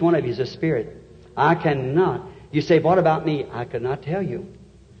you, and each one of you is a spirit. I cannot. You say, what about me? I could not tell you.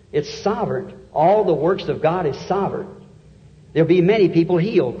 It's sovereign. All the works of God is sovereign. There'll be many people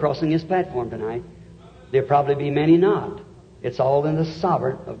healed crossing this platform tonight. There'll probably be many not. It's all in the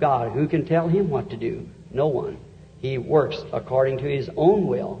sovereign of God. Who can tell Him what to do? No one. He works according to His own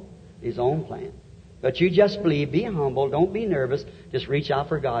will, His own plan. But you just believe. Be humble. Don't be nervous. Just reach out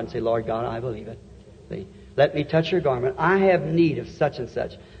for God and say, Lord God, I believe it. See? Let me touch your garment. I have need of such and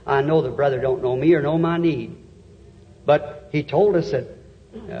such. I know the brother don't know me or know my need. But he told us that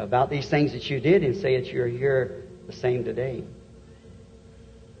about these things that you did, and say that you're here the same today.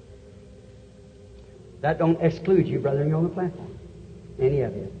 That don't exclude you, brethren, you're on the platform. Any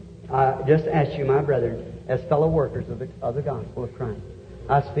of you. I just ask you, my brethren, as fellow workers of the gospel of Christ,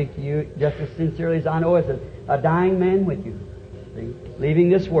 I speak to you just as sincerely as I know as a dying man with you. See? Leaving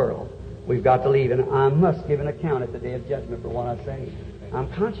this world. We've got to leave, and I must give an account at the day of judgment for what I say.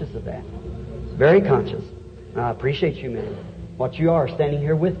 I'm conscious of that. Very conscious. And I appreciate you, men. What you are standing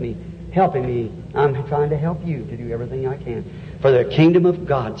here with me. helping me. I'm trying to help you to do everything I can. For the kingdom of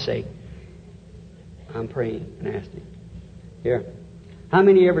God's sake, I'm praying and asking. Here. How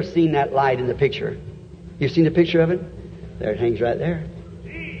many ever seen that light in the picture? You've seen the picture of it? There it hangs right there.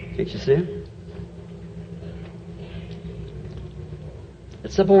 Can't you see it?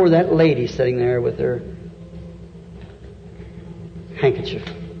 It's up over that lady sitting there with her handkerchief.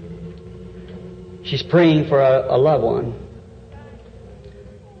 She's praying for a loved one.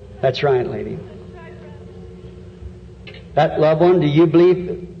 That's right, lady. That loved one, do you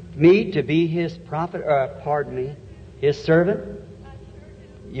believe me to be his prophet, his servant?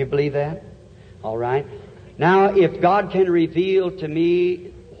 You believe that? All right. Now, if God can reveal to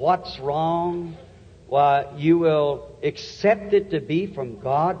me what's wrong, well, you will accept it to be from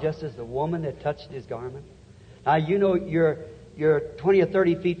God, just as the woman that touched his garment. Now, you know you're 20 or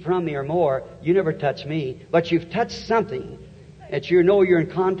 30 feet from me or more. You never touch me, but you've touched something that you know you're in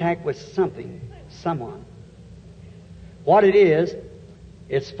contact with something, someone. What it is,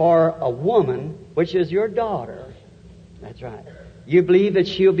 it's for a woman, which is your daughter. That's right. You believe that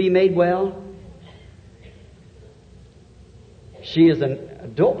she'll be made well? She is a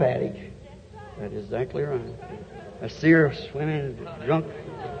dope addict. That is exactly right. I see her swimming drunk.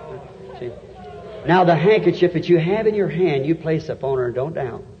 See? Now the handkerchief that you have in your hand, you place upon her, don't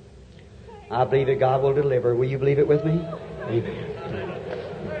doubt. I believe that God will deliver. Will you believe it with me? Amen.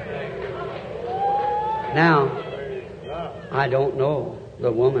 Now, I don't know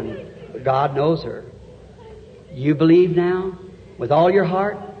the woman, but God knows her. You believe now with all your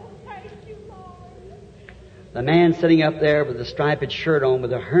heart? The man sitting up there with the striped shirt on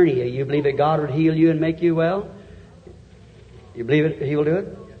with a hernia, you believe that God would heal you and make you well? You believe it? He will do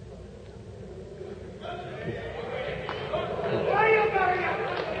it?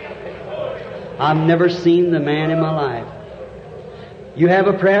 I've never seen the man in my life. You have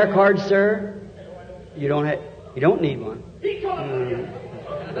a prayer card, sir? You don't need one.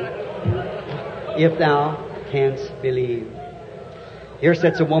 If thou canst believe. Here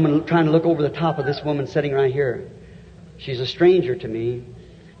sits a woman trying to look over the top of this woman sitting right here. She's a stranger to me,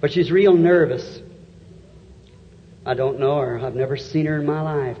 but she's real nervous. I don't know her. I've never seen her in my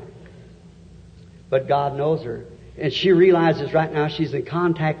life. But God knows her. And she realizes right now she's in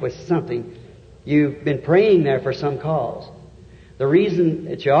contact with something. You've been praying there for some cause. The reason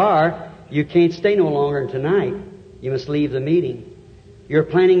that you can't stay no longer tonight. You must leave the meeting. You're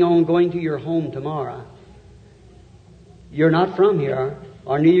planning on going to your home tomorrow. You're not from here,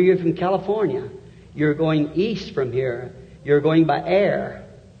 or neither you're from California. You're going east from here. You're going by air.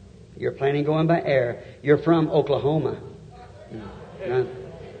 You're planning going by air. You're from Oklahoma.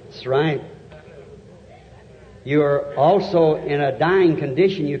 That's right. You're also in a dying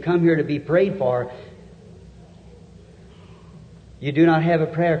condition. You come here to be prayed for. You do not have a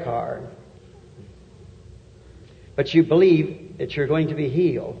prayer card. But you believe that you're going to be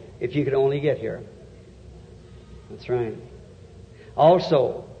healed if you could only get here. That's right.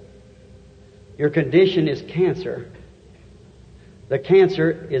 Also, your condition is cancer. The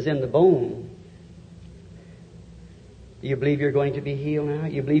cancer is in the bone. Do you believe you're going to be healed now?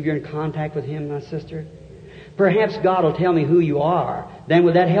 You believe you're in contact with Him, my sister? Perhaps God will tell me who you are. Then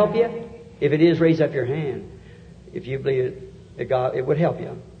would that help you? If it is, raise up your hand. If you believe that God, it would help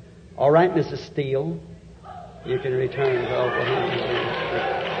you. All right, Mrs. Steele, you can return to Oklahoma.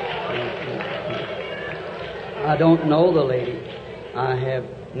 I don't know the lady. I have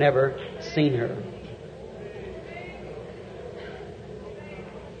never seen her.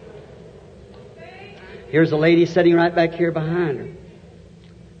 Here's a lady sitting right back here behind her.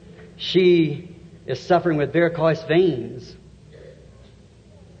 She is suffering with varicose veins.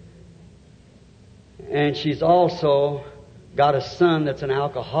 And she's also got a son that's an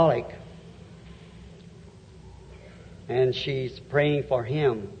alcoholic. And she's praying for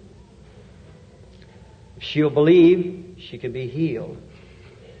him. If she'll believe, she can be healed.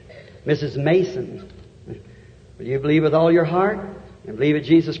 Mrs. Mason, will you believe with all your heart and believe that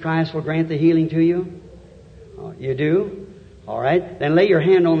Jesus Christ will grant the healing to you? Oh, you do? All right. Then lay your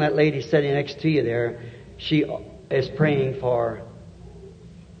hand on that lady sitting next to you there. She is praying for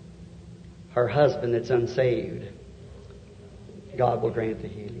her husband that's unsaved. God will grant the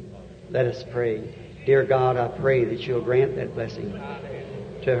healing. Let us pray. Dear God, I pray that you'll grant that blessing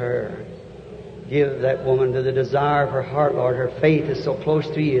to her. Give that woman to the desire of her heart, Lord. Her faith is so close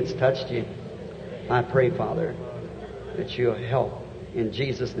to you, it's touched you. I pray, Father, that you'll help. In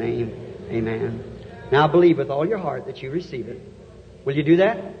Jesus' name, amen. Now believe with all your heart that you receive it. Will you do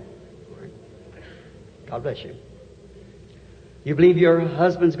that? God bless you. You believe your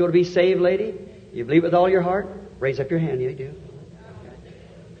husband's going to be saved, lady? You believe with all your heart? Raise up your hand. You do.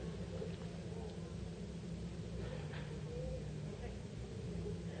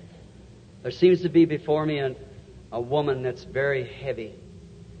 There seems to be before me a woman that's very heavy.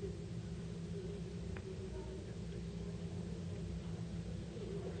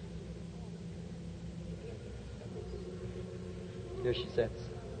 There she sits.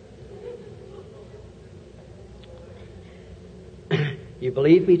 You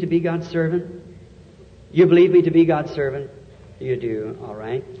believe me to be God's servant? You believe me to be God's servant? You do, all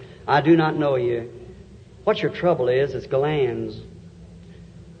right. I do not know you. What your trouble is glands.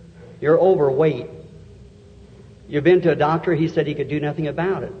 You're overweight. You've been to a doctor, he said he could do nothing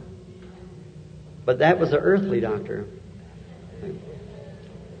about it. But that was an earthly doctor.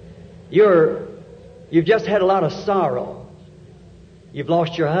 You've just had a lot of sorrow. You've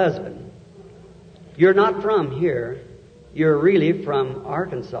lost your husband. You're not from here. You're really from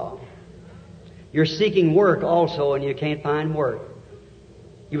Arkansas. You're seeking work also, and you can't find work.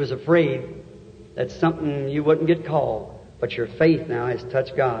 You was afraid that something you wouldn't get called. But your faith now has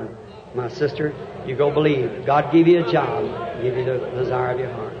touched God. My sister, you go believe. God give you a job, give you the desire of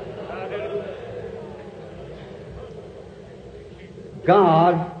your heart.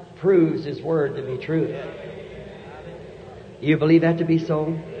 God proves His Word to be true. You believe that to be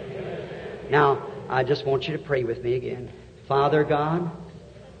so? Now, I just want you to pray with me again. Father God,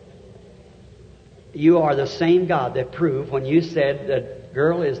 You are the same God that proved when You said the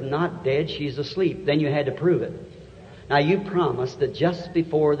girl is not dead, she's asleep. Then You had to prove it. Now, You promised that just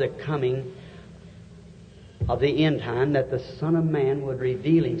before the coming of the end time that the Son of Man would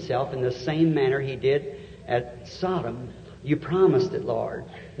reveal Himself in the same manner He did at Sodom. You promised it, Lord.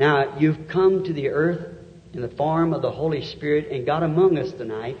 Now, You've come to the earth in the form of the Holy Spirit and got among us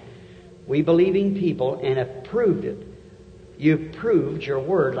tonight, we believing people, and have proved it. You've proved Your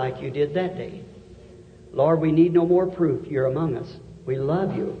Word like You did that day. Lord, we need no more proof. You're among us. We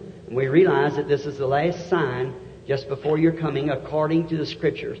love You. And we realize that this is the last sign just before Your coming according to the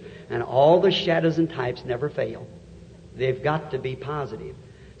Scriptures. And all the shadows and types never fail. They've got to be positive.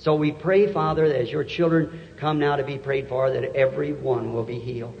 So we pray, Father, that as Your children come now to be prayed for, that every one will be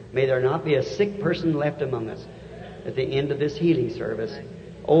healed. May there not be a sick person left among us at the end of this healing service.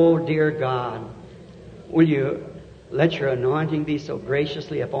 Oh, dear God, will You let Your anointing be so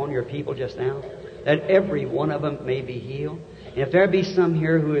graciously upon Your people just now, that every one of them may be healed. And if there be some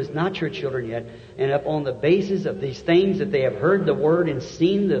here who is not Your children yet, and upon the basis of these things that they have heard the Word and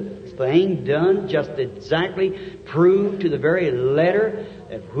seen the thing done, just exactly proved to the very letter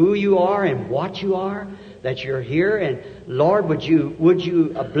of who You are and what You are, that You're here, and Lord, would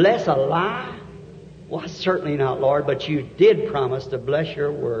you bless a lie? Well, certainly not, Lord, but You did promise to bless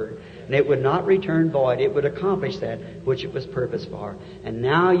Your Word, and it would not return void. It would accomplish that which it was purposed for. And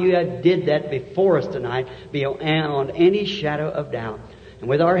now You have did that before us tonight, beyond any shadow of doubt. And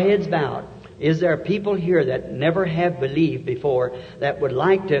with our heads bowed, is there people here that never have believed before that would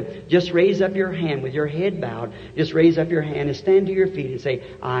like to just raise up your hand with your head bowed? Just raise up your hand and stand to your feet and say,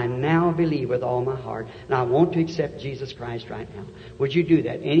 I now believe with all my heart, and I want to accept Jesus Christ right now. Would you do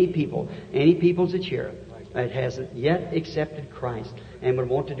that? Any peoples that's here that hasn't yet accepted Christ and would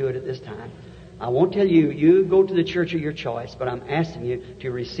want to do it at this time. I won't tell you, you go to the church of your choice, but I'm asking you to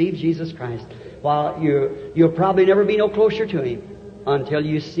receive Jesus Christ. While you'll probably never be no closer to Him until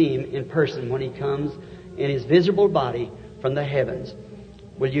you see Him in person when He comes in His visible body from the heavens.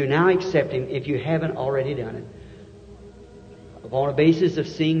 Will you now accept Him if you haven't already done it? Upon a basis of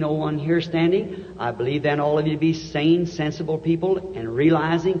seeing no one here standing, I believe then all of you to be sane, sensible people and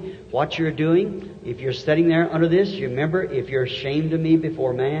realizing what you're doing. If you're sitting there under this, you remember, if you're ashamed of me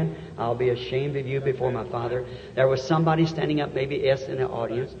before man, I'll be ashamed of you before my Father. There was somebody standing up, maybe S in the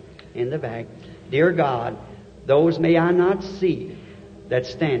audience, in the back. Dear God, those may I not see that's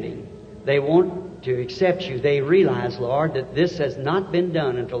standing. They want to accept You. They realize, Lord, that this has not been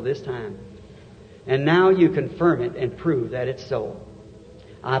done until this time. And now You confirm it and prove that it's so.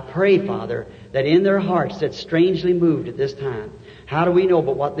 I pray, Father, that in their hearts that's strangely moved at this time, how do we know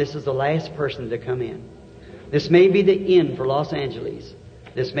but what this is the last person to come in? This may be the end for Los Angeles.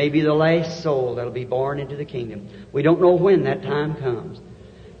 This may be the last soul that'll be born into the kingdom. We don't know when that time comes.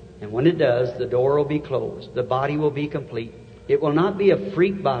 And when it does, the door will be closed. The body will be complete. It will not be a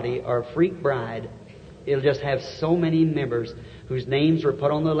freak body or a freak bride. It'll just have so many members whose names were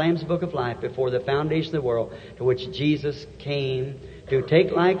put on the Lamb's Book of Life before the foundation of the world, to which Jesus came to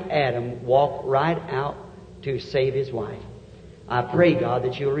take, like Adam, walk right out to save his wife. I pray, God,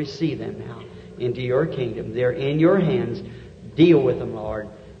 that You'll receive them now into Your kingdom. They're in Your hands. Deal with them, Lord.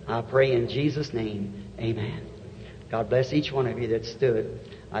 I pray in Jesus' name. Amen. God bless each one of you that stood.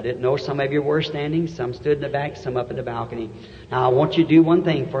 I didn't know some of you were standing. Some stood in the back, some up in the balcony. Now, I want you to do one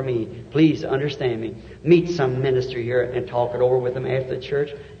thing for me. Please understand me. Meet some minister here and talk it over with them after the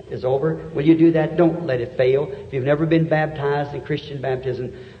church. is over. Will you do that? Don't let it fail. If you've never been baptized in Christian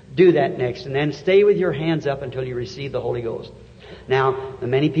baptism, do that next. And then stay with your hands up until you receive the Holy Ghost. Now,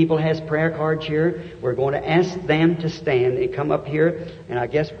 many people has prayer cards here. We're going to ask them to stand and come up here and I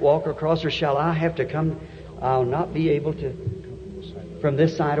guess walk across, or shall I have to come? I'll not be able to. From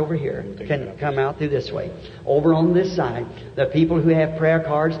this side over here, can come out through this way. Over on this side, the people who have prayer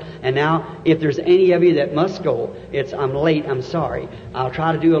cards. And now, if there's any of you that must go, I'm late, I'm sorry. I'll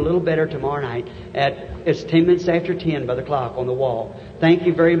try to do a little better tomorrow night. It's 10 minutes after 10 by the clock on the wall. Thank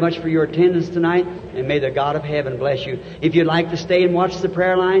you very much for your attendance tonight, and may the God of heaven bless you. If you'd like to stay and watch the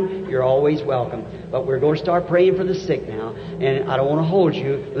prayer line, you're always welcome. But we're going to start praying for the sick now, and I don't want to hold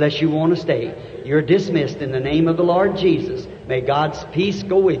you unless you want to stay. You're dismissed in the name of the Lord Jesus. May God's peace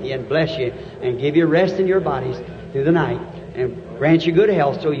go with you and bless you and give you rest in your bodies through the night and grant you good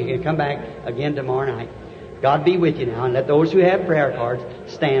health so you can come back again tomorrow night. God be with you now, and let those who have prayer cards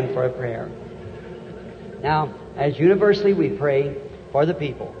stand for a prayer. Now, as universally we pray for the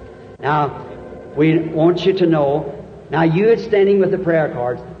people. Now, we want you to know, now you standing with the prayer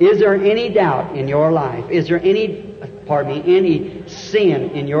cards, is there any doubt in your life? Is there any sin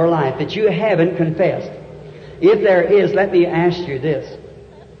in your life that you haven't confessed? If there is, let me ask you this.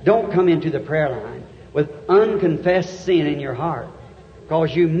 Don't come into the prayer line with unconfessed sin in your heart.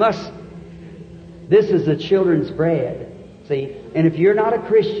 Because you must. This is the children's bread. See? And if you're not a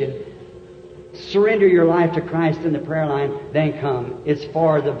Christian, surrender your life to Christ in the prayer line, then come. It's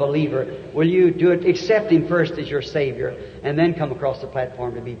for the believer. Will you do it? Accept Him first as your Savior, and then come across the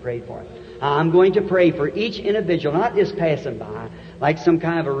platform to be prayed for. I'm going to pray for each individual, not just passing by, like some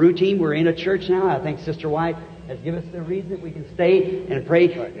kind of a routine. We're in a church now. I think Sister White has given us the reason that we can stay and pray.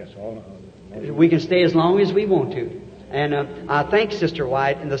 We can stay as long as we want to. And I thank Sister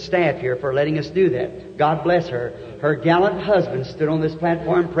White and the staff here for letting us do that. God bless her. Her gallant husband stood on this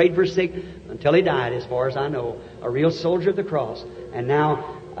platform and prayed for sick until he died, as far as I know. A real soldier of the cross. And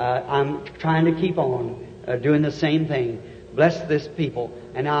now I'm trying to keep on doing the same thing. Bless this people.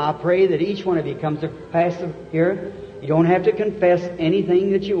 And now I pray that each one of you comes to pass here. You don't have to confess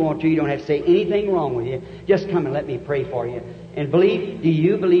anything that you want to. You don't have to say anything wrong with you. Just come and let me pray for you. And do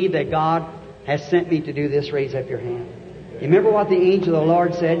you believe that God has sent me to do this? Raise up your hand. You remember what the angel of the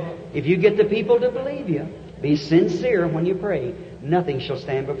Lord said? If you get the people to believe you, be sincere when you pray, nothing shall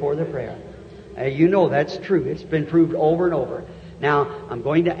stand before the prayer. You know that's true. It's been proved over and over. Now, I'm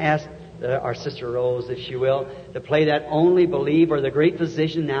going to ask our Sister Rose, if she will, to play that Only Believe, or The Great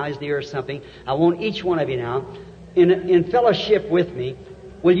Physician Now Is Near, or something. I want each one of you now, in fellowship with me,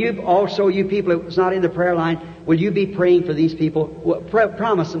 will you also, you people who's not in the prayer line, will you be praying for these people?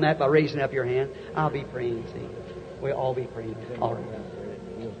 Promise them that by raising up your hand. I'll be praying, see. We'll all be praying. All right.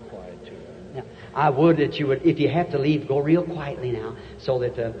 Now, I would that you would, if you have to leave, go real quietly now, so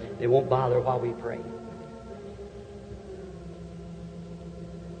that they won't bother while we pray.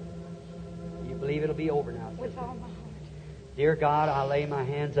 You believe it'll be over now? With all my heart. Dear God, I lay my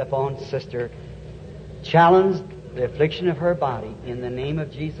hands upon Sister. Challenge the affliction of her body. In the name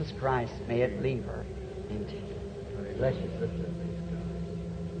of Jesus Christ, may it leave her. Bless you, sister.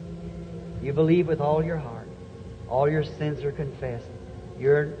 You believe with all your heart. All your sins are confessed.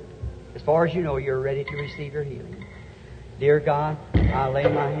 As far as you know, you're ready to receive your healing. Dear God, I lay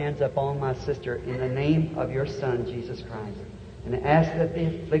my hands upon my sister in the name of your Son, Jesus Christ, and ask that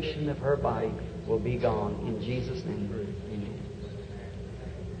the affliction of her body will be gone. In Jesus' name, amen.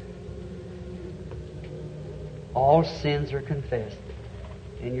 All sins are confessed,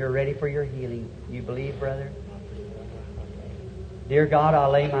 and you're ready for your healing. You believe, brother? Dear God, I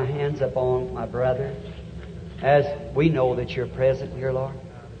lay my hands upon my brother. As we know that you're present here, Lord,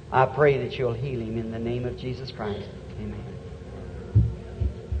 I pray that you'll heal him in the name of Jesus Christ. Amen.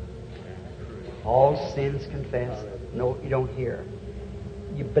 All sins confessed. No, you don't hear.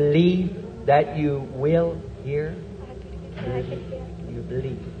 You believe that you will hear? You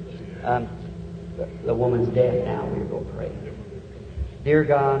believe. The woman's dead now. We'll go pray. Dear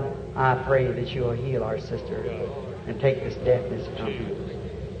God, I pray that you'll heal our sister and take this deafness from her.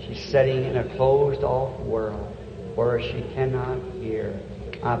 She's sitting in a closed-off world where she cannot hear.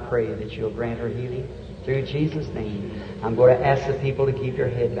 I pray that you'll grant her healing through Jesus' name. I'm going to ask the people to keep your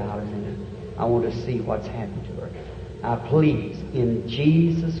head bowed a minute. I want to see what's happened to her. Now, please, in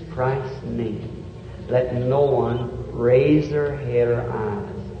Jesus Christ's name, let no one raise their head or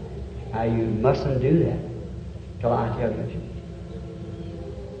eyes. Now, you mustn't do that till I tell you.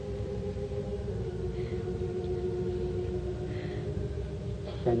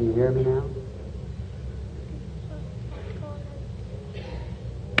 Can you hear me now?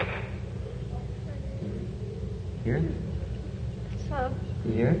 Hear me? So,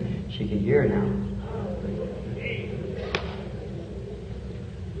 You hear it? She can hear now.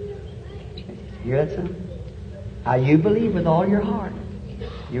 You hear that, son? Now you believe with all your heart.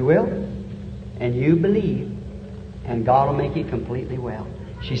 You will? And you believe, and God will make you completely well.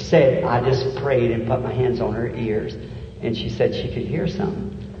 She said, I just prayed and put my hands on her ears, and she said she could hear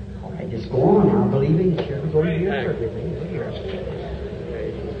something. All right, just go on now, believing that you're going to hear everything. You'll hear it.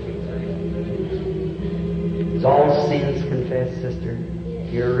 It's all sins confessed, sister.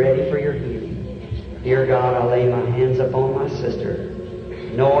 You're ready for your healing. Dear God, I lay my hands upon my sister,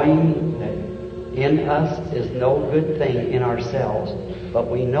 knowing that in us is no good thing in ourselves, but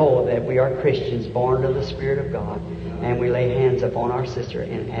we know that we are Christians born of the Spirit of God, and we lay hands upon our sister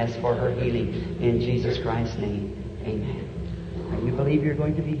and ask for her healing in Jesus Christ's name. Amen. Now you believe you're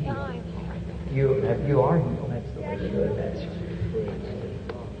going to be healed. You are healed. That's the way to do it. That's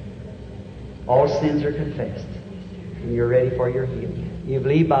right. All sins are confessed, and you're ready for your healing. You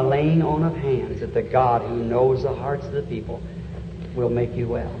believe by laying on of hands that the God who knows the hearts of the people will make you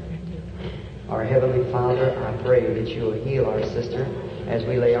well. Our Heavenly Father, I pray that you will heal our sister as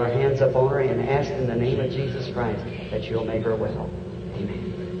we lay our hands upon her and ask in the name of Jesus Christ that you'll make her well. Amen.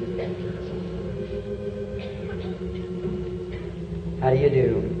 How do you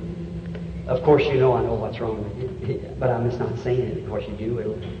do? Of course you know I know what's wrong with you, but I'm just not saying it. Of course you do.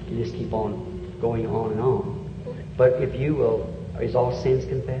 You just keep on going on and on. But if you will, is all sins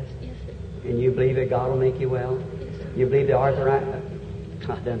confessed? Yes, sir. And you believe that God will make you well? Yes, sir. You believe the arthritis?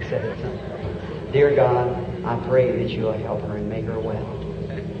 I done said it. Dear God, I pray that you'll help her and make her well.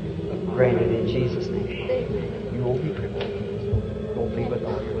 Granted in Jesus' name. You won't be crippled. Go be with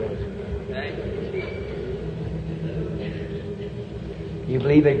all your will. You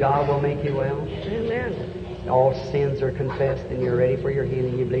believe that God will make you well? Amen. All sins are confessed and you're ready for your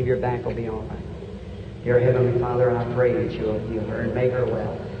healing. You believe your back will be all right. Dear Heavenly Father, I pray that you'll heal her and make her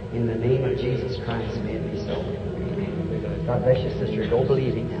well. In the name of Jesus Christ, may it be so. Amen. God bless you, sister. Go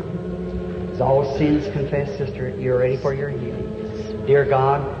believing now. Is all sins confessed, sister? You're ready for your healing. Dear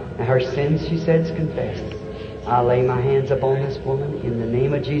God, her sins, she said, is confessed. I lay my hands upon this woman in the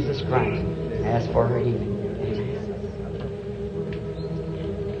name of Jesus Christ. Ask for her healing. Amen.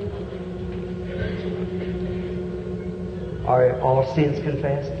 Are all sins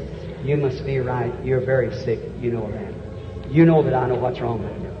confessed? You must be right. You're very sick. You know that. You know that I know what's wrong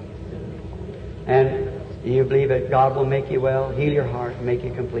with you. And you believe that God will make you well, heal your heart, and make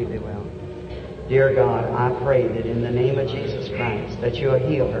you completely well. Dear God, I pray that in the name of Jesus Christ that you'll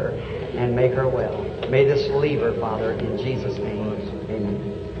heal her and make her well. May this leave her, Father, in Jesus' name.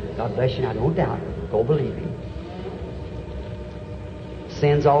 Amen. God bless you. Now, don't doubt. Go believing.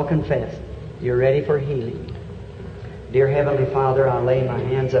 Sins all confessed. You're ready for healing. Dear Heavenly Father, I lay my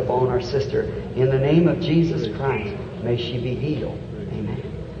hands upon our sister. In the name of Jesus Christ, may she be healed. Amen.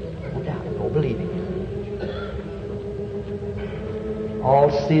 Don't doubt. Go believing.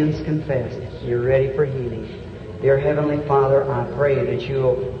 All sins confessed. You're ready for healing. Dear Heavenly Father, I pray that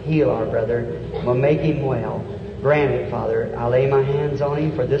you'll heal our brother, will make him well. Grant it, Father. I lay my hands on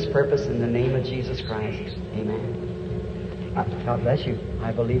him for this purpose in the name of Jesus Christ. Amen. God bless you.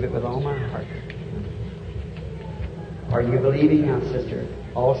 I believe it with all my heart. Are you believing now, sister?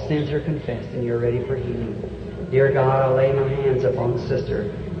 All sins are confessed and you're ready for healing. Dear God, I lay my hands upon sister.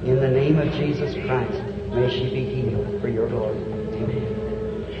 In the name of Jesus Christ, may she be healed for your glory. Amen.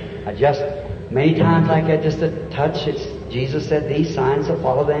 Many times like that, just a touch, Jesus said, these signs will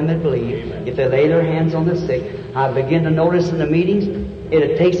follow them that believe. If they lay their hands on the sick, I begin to notice in the meetings,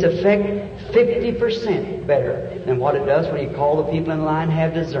 it takes effect 50% better than what it does when you call the people in line and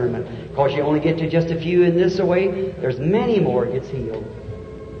have discernment. Because you only get to just a few in this way, there's many more gets healed.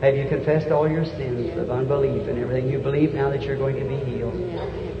 Have you confessed all your sins of unbelief and everything? You believe now that you're going to be healed.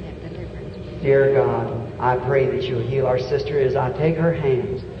 Dear God, I pray that you'll heal our sister as I take her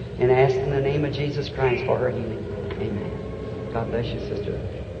hands and ask in the name of Jesus Christ for her healing. Amen. God bless you, sister.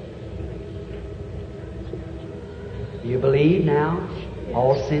 You believe now?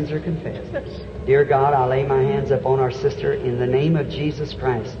 All sins are confessed. Dear God, I lay my hands upon our sister in the name of Jesus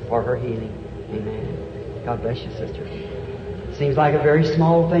Christ for her healing. Amen. God bless you, sister. Seems like a very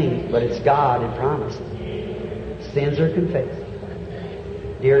small thing, but it's God and promise. Sins are confessed.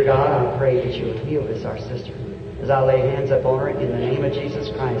 Dear God, I pray that you will heal this, our sister. As I lay hands upon her, in the name of Jesus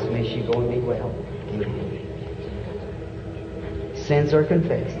Christ, may she go and be well. Amen. Sins are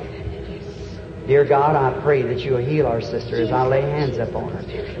confessed. Dear God, I pray that you will heal our sister as I lay hands upon her.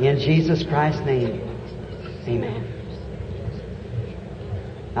 In Jesus Christ's name, amen.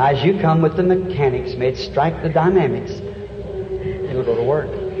 Now, as you come with the mechanics, may it strike the dynamics. It'll go to work.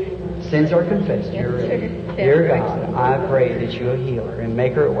 Sins are confessed. You're ready. Dear God, I pray that you'll heal her and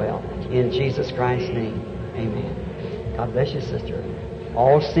make her well. In Jesus Christ's name, amen. God bless you, sister.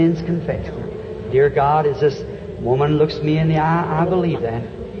 All sins confessed. Dear God, as this woman looks me in the eye, I believe that.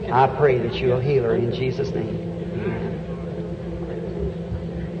 I pray that you'll heal her in Jesus' name. Amen.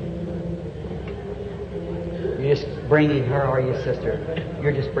 You're just bringing her, are you, sister?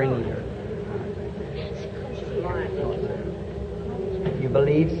 You're just bringing her. You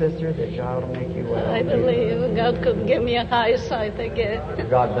believe, sister, that God will make you well? I believe God could give me a eyesight again.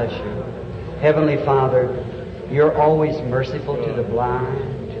 God bless you. Heavenly Father, you're always merciful to the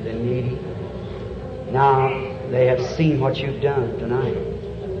blind, to the needy. Now they have seen what you've done tonight.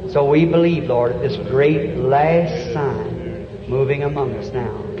 So we believe, Lord, this great last sign moving among us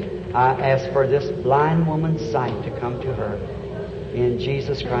now. I ask for this blind woman's sight to come to her. In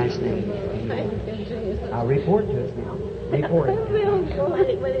Jesus Christ's name. Amen. I'll report to us now. Report it.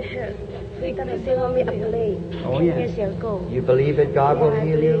 Oh, yes. You believe that God will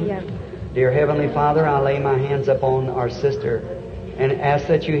heal you? Dear Heavenly Father, I lay my hands upon our sister and ask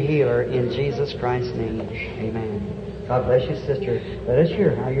that you heal her in Jesus Christ's name. Amen. God bless you, sister. Let us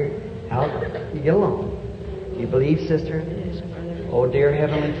hear how you get along. You believe, sister? Oh, dear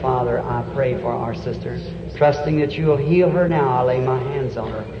Heavenly Father, I pray for our sister. Trusting that you will heal her now, I lay my hands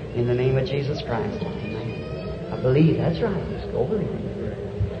on her in the name of Jesus Christ. Amen. I believe. That's right. Just go believe.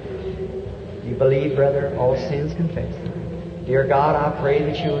 You believe, brother, all sins confessed. Dear God, I pray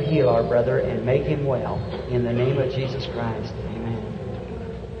that you will heal our brother and make him well in the name of Jesus Christ. Amen.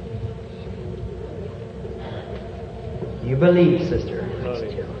 You believe, sister.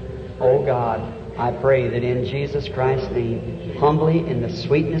 Oh God, I pray that in Jesus Christ's name, humbly in the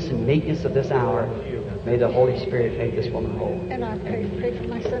sweetness and meekness of this hour, may the Holy Spirit make this woman whole. And I pray for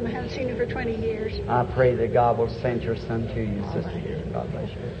my son. I haven't seen him for 20 years. I pray that God will send your son to you, sister. God bless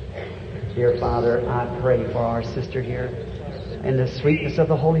you. Dear Father, I pray for our sister here. In the sweetness of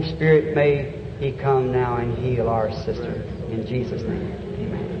the Holy Spirit, may He come now and heal our sister. In Jesus' name,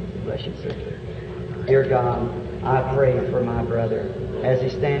 amen. Bless you, sister. Dear God, I pray for my brother. As he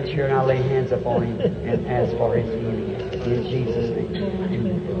stands here, and I lay hands upon him and ask for his healing. In Jesus' name,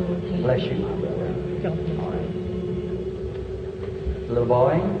 amen. Bless you, my brother. All right. Little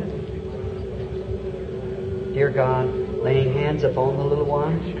boy, dear God, laying hands upon the little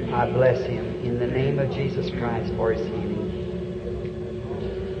one, I bless him in the name of Jesus Christ for his healing.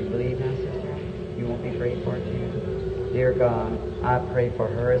 You believe now, sister? You won't be prayed for it too? Dear God, I pray for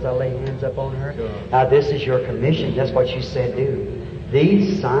her as I lay hands upon her. Now this is your commission. That's what you said do.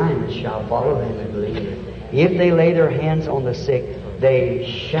 These signs shall follow them that believe. If they lay their hands on the sick, they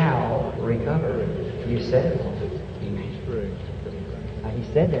shall recover. You said it. Amen. He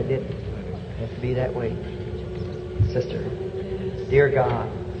said that, didn't he? It has to be that way. Sister, dear God,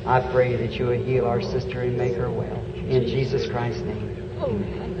 I pray that you will heal our sister and make her well. In Jesus Christ's name.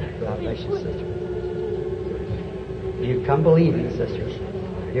 Amen. God bless you, sister. You've come believing, sister.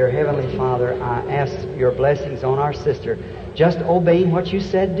 Dear Heavenly Father, I ask your blessings on our sister. Just obeying what you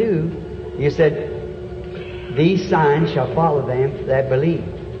said do. You said, these signs shall follow them that believe.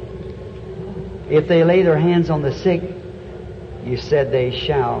 If they lay their hands on the sick, you said they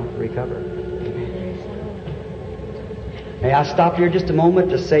shall recover. Amen. May I stop here just a moment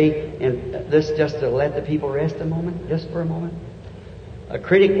to say, and this just to let the people rest a moment, just for a moment. A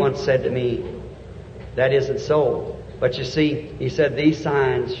critic once said to me, that isn't so. But you see, he said, these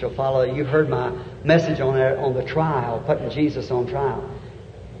signs shall follow. You've heard my message on the trial, putting Jesus on trial.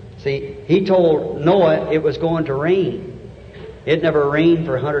 See, he told Noah it was going to rain. It never rained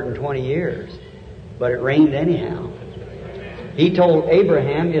for 120 years, but it rained anyhow. He told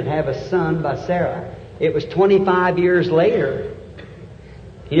Abraham he'd have a son by Sarah. It was 25 years later.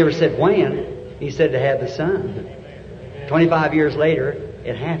 He never said when. He said to have the son. 25 years later,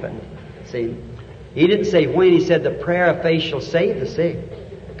 it happened. See, he didn't say when. He said the prayer of faith shall save the sick.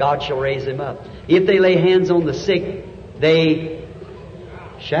 God shall raise him up. If they lay hands on the sick, they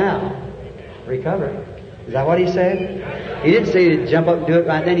shall recover. Is that what he said? He didn't say to jump up and do it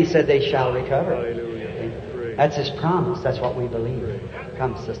right then. He said they shall recover. Okay? That's his promise. That's what we believe.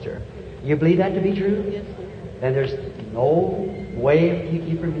 Come, sister. You believe that to be true? Yes. Then there's no way of keeping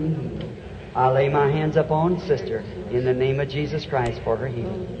you from being healed. I lay my hands upon sister in the name of Jesus Christ for her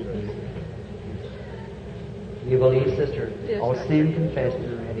healing. You believe, sister? Yes. All sin confessed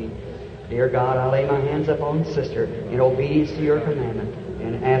and ready. Dear God, I lay my hands upon sister in obedience to your commandment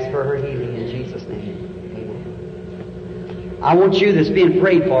and ask for her healing in Jesus' name. Amen. I want you that's being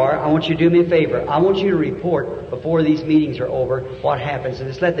prayed for, I want you to do me a favor. I want you to report before these meetings are over what happens. And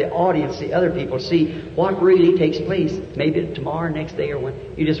just let the audience, the other people, see what really takes place. Maybe tomorrow, next day, or when.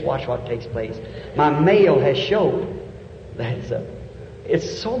 You just watch what takes place. My mail has showed that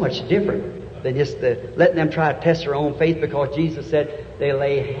it's so much different than just letting them try to test their own faith, because Jesus said they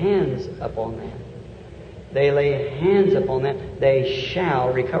lay hands upon them. They lay hands upon them, they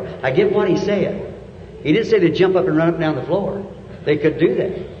shall recover. I get what He said. He didn't say to jump up and run up and down the floor. They could do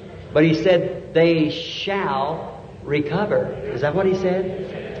that. But He said, they shall recover. Is that what He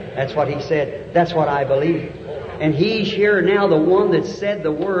said? That's what He said. That's what I believe. And He's here now. The one that said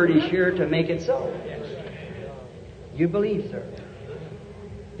the word is here to make it so. You believe, sir?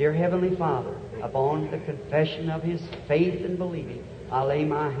 Dear Heavenly Father, upon the confession of his faith and believing, I lay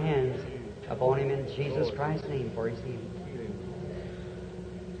my hands upon him in Jesus Christ's name for his healing.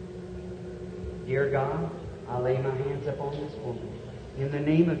 Dear God, I lay my hands upon this woman in the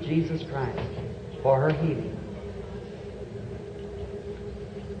name of Jesus Christ for her healing.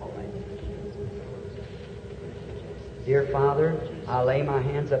 Dear Father, I lay my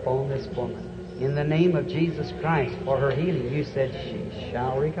hands upon this woman in the name of Jesus Christ for her healing. You said she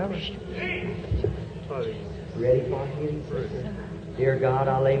shall recover. Ready for healing, sister? Dear God,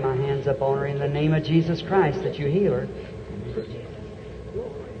 I lay my hands upon her in the name of Jesus Christ that you heal her.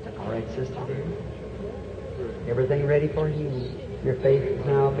 All right, sister dear. Everything ready for healing. Your faith has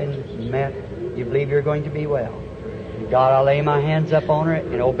now been met. You believe you're going to be well. And God, I lay my hands upon her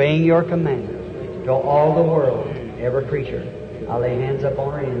in obeying your commandment to all the world, every creature. I lay hands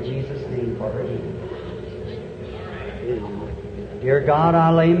upon her in Jesus' name for her healing. Dear God,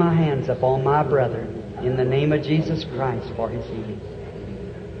 I lay my hands upon my brother in the name of Jesus Christ for his healing.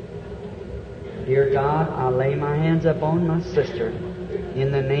 Dear God, I lay my hands upon my sister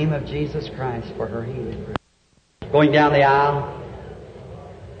in the name of Jesus Christ for her healing. Going down the aisle,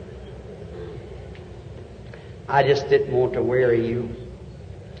 I just didn't want to weary you.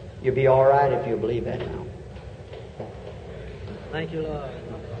 You'll be all right if you believe that now. Thank you, Lord.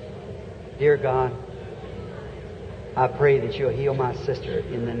 Dear God, I pray that you'll heal my sister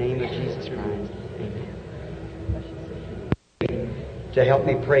in the name of Jesus Christ. Amen. To help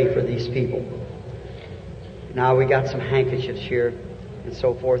me pray for these people. Now we got some handkerchiefs here and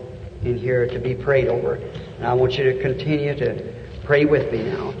so forth in here to be prayed over. And I want you to continue to pray with me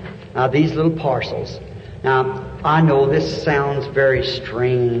now. Now these little parcels. Now I know this sounds very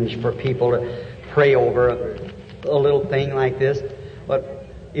strange for people to pray over a little thing like this, but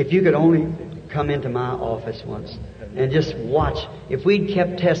if you could only come into my office once and just watch. If we'd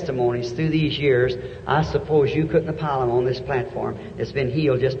kept testimonies through these years, I suppose you couldn't have piled them on this platform that's been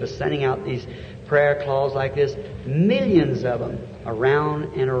healed just by sending out these prayer claws like this. Millions of them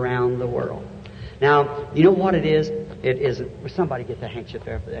around and around the world. Now, you know what it is? It isn't. Somebody get the handkerchief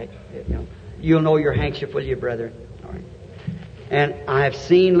there for that. You'll know your handkerchief, will you, brother? All right. And I've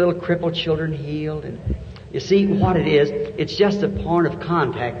seen little crippled children healed. And you see what it is? It's just a point of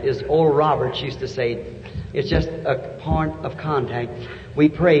contact, as old Roberts used to say. It's just a point of contact. We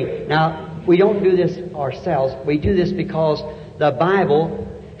pray. Now, we don't do this ourselves. We do this because the Bible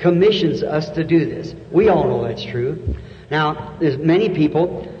commissions us to do this. We all know that's true. Now, there's many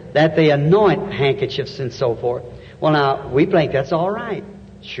people that they anoint handkerchiefs and so forth. Well, now, we think that's all right.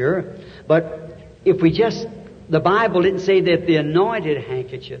 Sure. But if we just, the Bible didn't say that the anointed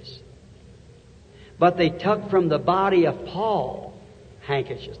handkerchiefs, but they took from the body of Paul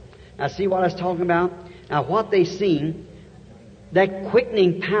handkerchiefs. Now, see what I was talking about? Now, what they seen, that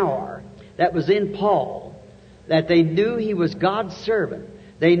quickening power that was in Paul, that they knew he was God's servant.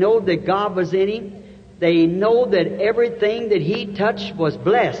 They know that God was in him. They know that everything that he touched was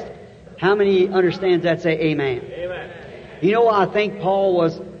blessed. How many understands that? Say amen. Amen. You know, I think Paul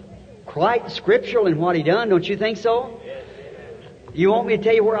was quite scriptural in what he done. Don't you think so? Yes. You want me to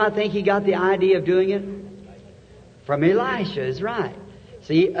tell you where I think he got the idea of doing it? From Elisha, is right.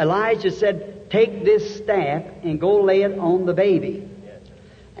 See, Elijah said, take this staff and go lay it on the baby.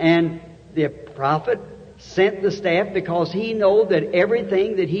 And the prophet sent the staff because he knew that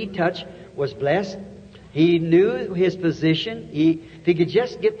everything that he touched was blessed. He knew his position. If he could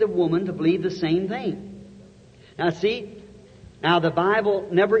just get the woman to believe the same thing. Now see, now the Bible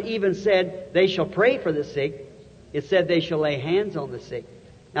never even said they shall pray for the sick. It said they shall lay hands on the sick.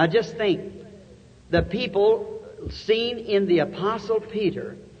 Now just think, the people seen in the Apostle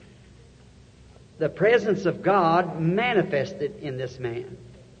Peter, the presence of God manifested in this man.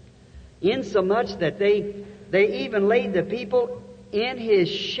 Insomuch that they even laid the people in his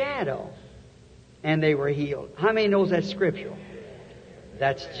shadow and they were healed. How many knows that's scriptural?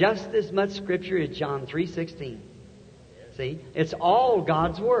 That's just as much scripture as John 3:16. See? It's all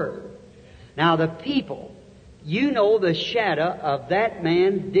God's Word. Now the people, you know the shadow of that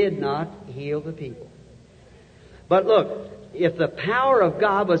man did not heal the people. But look, if the power of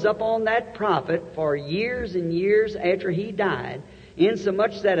God was up on that prophet for years and years after he died,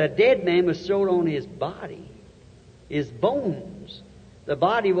 insomuch that a dead man was showed on his body, his bones. The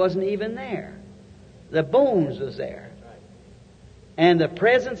body wasn't even there. The bones was there. And the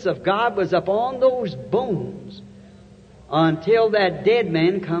presence of God was upon those bones until that dead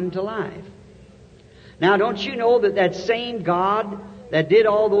man come to life. Now, don't you know that that same God that did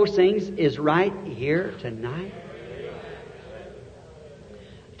all those things is right here tonight?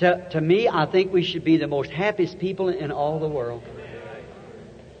 To me, I think we should be the most happiest people in all the world.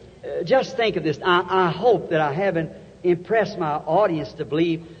 Just think of this. I hope that I haven't impressed my audience to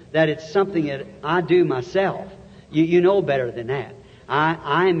believe that it's something that I do myself. You know better than that.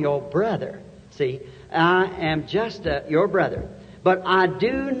 I am your brother. See, I am just your brother. But I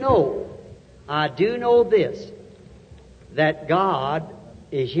do know this, that God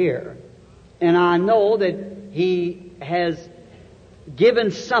is here. And I know that He has given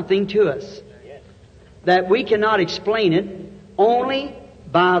something to us that we cannot explain it, only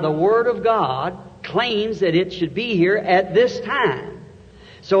by the Word of God claims that it should be here at this time.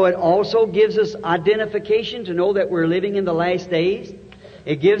 So it also gives us identification to know that we're living in the last days.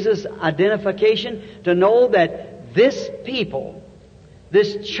 It gives us identification to know that this people,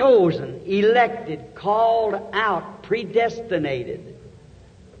 this chosen, elected, called out, predestinated.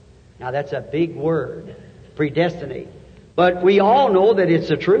 Now that's a big word, predestinate. But we all know that it's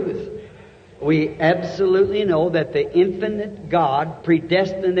the truth. We absolutely know that the infinite God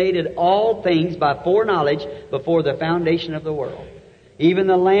predestinated all things by foreknowledge before the foundation of the world. Even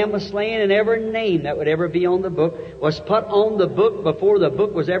the Lamb was slain, and every name that would ever be on the book was put on the book before the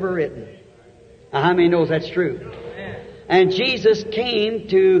book was ever written. Now, how many knows that's true? And Jesus came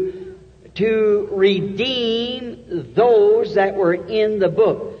to redeem those that were in the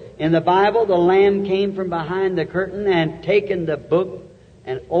book. In the Bible, the Lamb came from behind the curtain and taken the book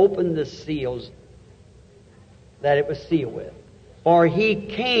and opened the seals that it was sealed with. For He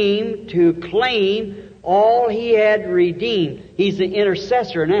came to claim all He had redeemed. He's the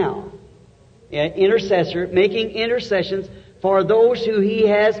intercessor now. Intercessor, making intercessions for those who He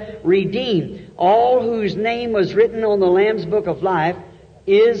has redeemed. All whose name was written on the Lamb's Book of Life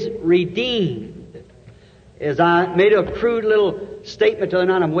is redeemed. As I made a crude little statement the other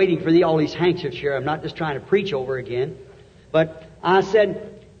night, I'm waiting for all these handkerchiefs here. I'm not just trying to preach over again. But I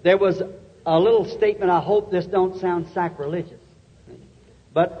said there was a little statement, I hope this don't sound sacrilegious.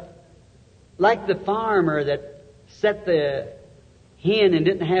 But like the farmer that set the hen and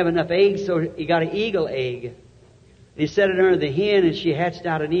didn't have enough eggs, so he got an eagle egg. He set it under the hen and she hatched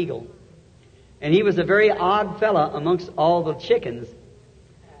out an eagle. And he was a very odd fella amongst all the chickens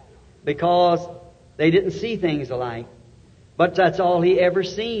because they didn't see things alike. But that's all he ever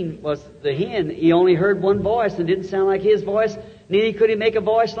seen was the hen. He only heard one voice and didn't sound like his voice. Neither could he make a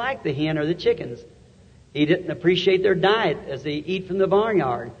voice like the hen or the chickens. He didn't appreciate their diet as they eat from the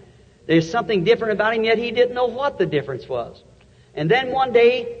barnyard. There's something different about him, yet he didn't know what the difference was. And then one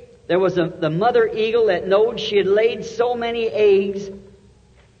day, there was the mother eagle that knowed she had laid so many eggs,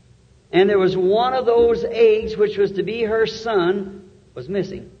 and there was one of those eggs, which was to be her son, was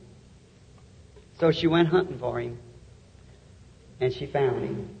missing. So she went hunting for him. And she found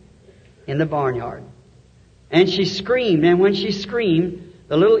him in the barnyard. And she screamed. And when she screamed,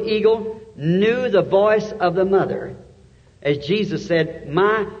 the little eagle knew the voice of the mother. As Jesus said,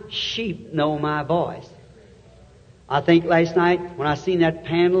 "My sheep know my voice." I think last night when I seen that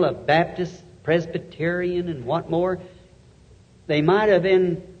panel of Baptist, Presbyterian, and what more, they might have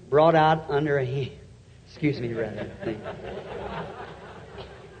been brought out under a hen. Excuse me, rather.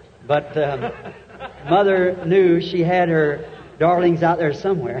 But Mother knew she had her darlings out there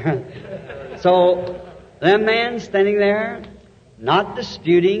somewhere. So, them man standing there, not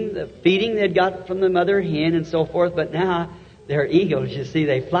disputing the feeding they'd got from the mother hen and so forth, but now they're eagles, you see,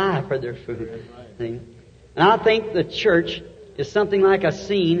 they fly for their food. See? And I think the church is something like a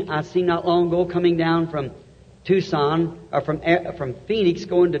scene I seen not long ago coming down from Tucson, or from Phoenix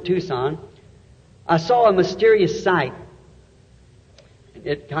going to Tucson. I saw a mysterious sight.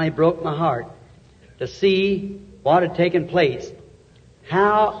 It kind of broke my heart to see what had taken place.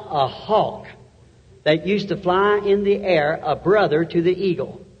 How a hawk that used to fly in the air, a brother to the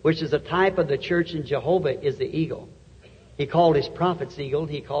eagle, which is a type of the church in Jehovah, is the eagle. He called his prophets eagle.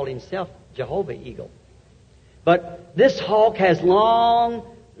 He called himself Jehovah eagle. But this hawk has long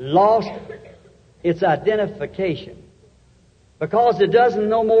lost its identification because it doesn't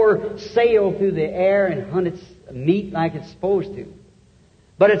no more sail through the air and hunt its meat like it's supposed to.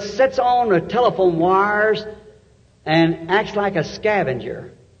 But it sits on the telephone wires and acts like a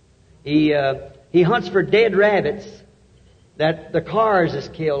scavenger. He hunts for dead rabbits that the cars has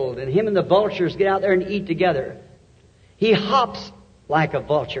killed, and him and the vultures get out there and eat together. He hops like a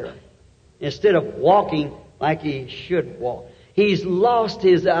vulture instead of walking like he should walk. He's lost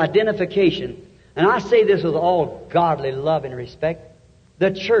his identification. And I say this with all godly love and respect.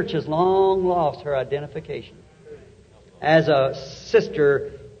 The church has long lost her identification as a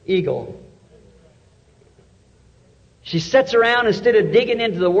sister eagle. She sits around instead of digging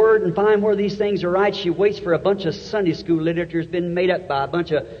into the Word and find where these things are right. She waits for a bunch of Sunday school literature that's been made up by a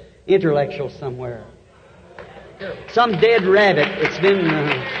bunch of intellectuals somewhere. Some dead rabbit that's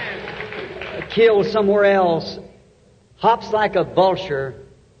been killed somewhere else hops like a vulture.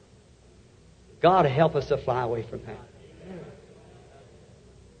 God help us to fly away from that.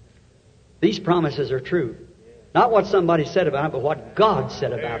 These promises are true. Not what somebody said about them, but what God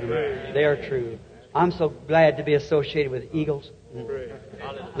said about them. They are true. I'm so glad to be associated with eagles.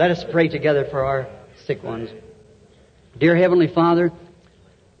 Let us pray together for our sick ones. Dear Heavenly Father,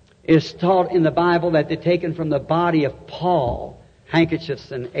 it's taught in the Bible that they're taken from the body of Paul,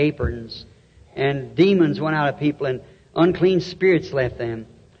 handkerchiefs and aprons, and demons went out of people and unclean spirits left them.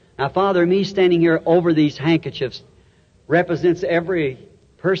 Now, Father, me standing here over these handkerchiefs represents every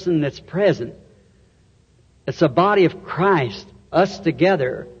person that's present. It's the body of Christ, us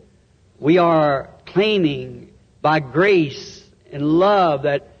together. We are claiming by grace and love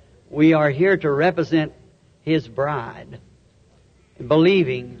that we are here to represent His bride.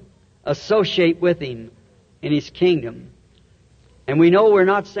 Believing, associate with Him in His kingdom. And we know we're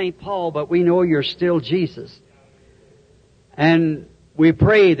not St. Paul, but we know you're still Jesus. And we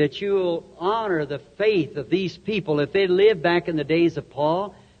pray that you'll honor the faith of these people. If they lived back in the days of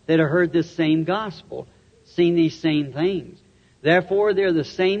Paul, they'd have heard this same gospel, seen these same things. Therefore, they're the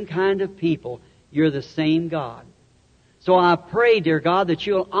same kind of people. You're the same God. So I pray, dear God, that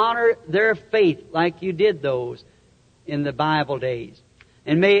you'll honor their faith like you did those in the Bible days.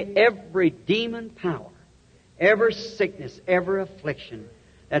 And may every demon power, every sickness, every affliction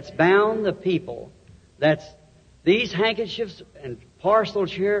that's bound the people, that's these handkerchiefs and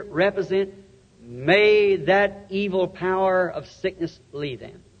parcels here represent, may that evil power of sickness leave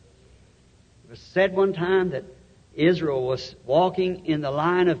them. It was said one time that Israel was walking in the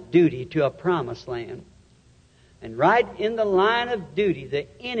line of duty to a promised land. And right in the line of duty, the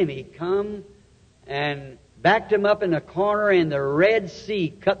enemy come and backed them up in a corner, and the Red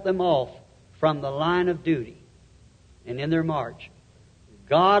Sea cut them off from the line of duty. And in their march,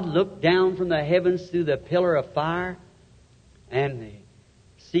 God looked down from the heavens through the pillar of fire, and the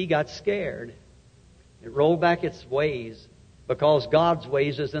sea got scared. It rolled back its ways because God's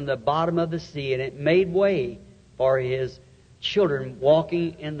ways is in the bottom of the sea, and it made way for His children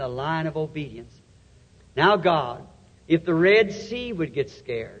walking in the line of obedience. Now God, if the Red Sea would get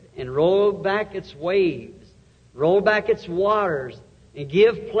scared and roll back its waves, roll back its waters, and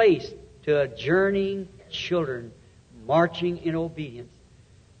give place to a journeying children marching in obedience.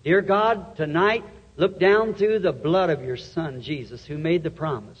 Dear God, tonight, look down through the blood of your Son, Jesus, who made the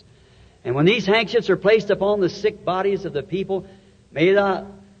promise. And when these handkerchiefs are placed upon the sick bodies of the people, may the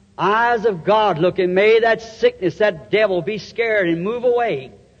eyes of God look, and may that sickness, that devil be scared and move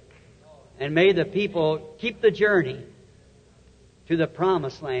away. And may the people keep the journey to the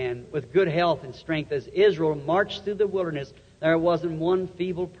promised land with good health and strength. As Israel marched through the wilderness, there wasn't one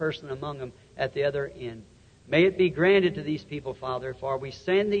feeble person among them at the other end. May it be granted to these people, Father, for we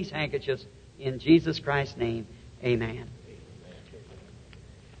send these handkerchiefs in Jesus Christ's name. Amen.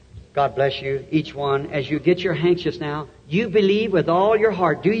 God bless you, each one. As you get your handkerchiefs now, you believe with all your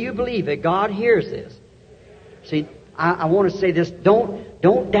heart. Do you believe that God hears this? See, I want to say this.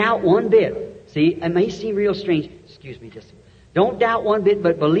 Don't doubt one bit. See, it may seem real strange. Excuse me just a minute. Don't doubt one bit,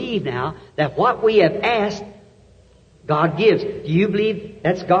 but believe now that what we have asked, God gives. Do you believe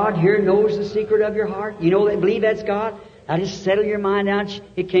that's God here knows the secret of your heart? You know that, believe that's God? Now just settle your mind out.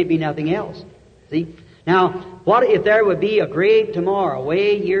 It can't be nothing else. See? Now, what if there would be a grave tomorrow,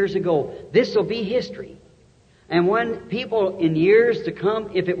 way years ago? This will be history. And when people in years to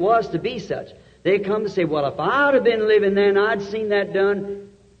come, if it was to be such, they come to say, well, if I'd have been living then, I'd seen that done.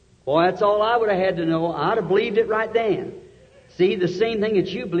 Boy, that's all I would have had to know. I'd have believed it right then. See, the same thing that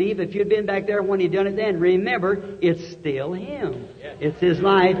you believe, if you'd been back there when He done it then, remember, it's still Him. It's His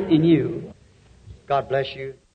life in you. God bless you.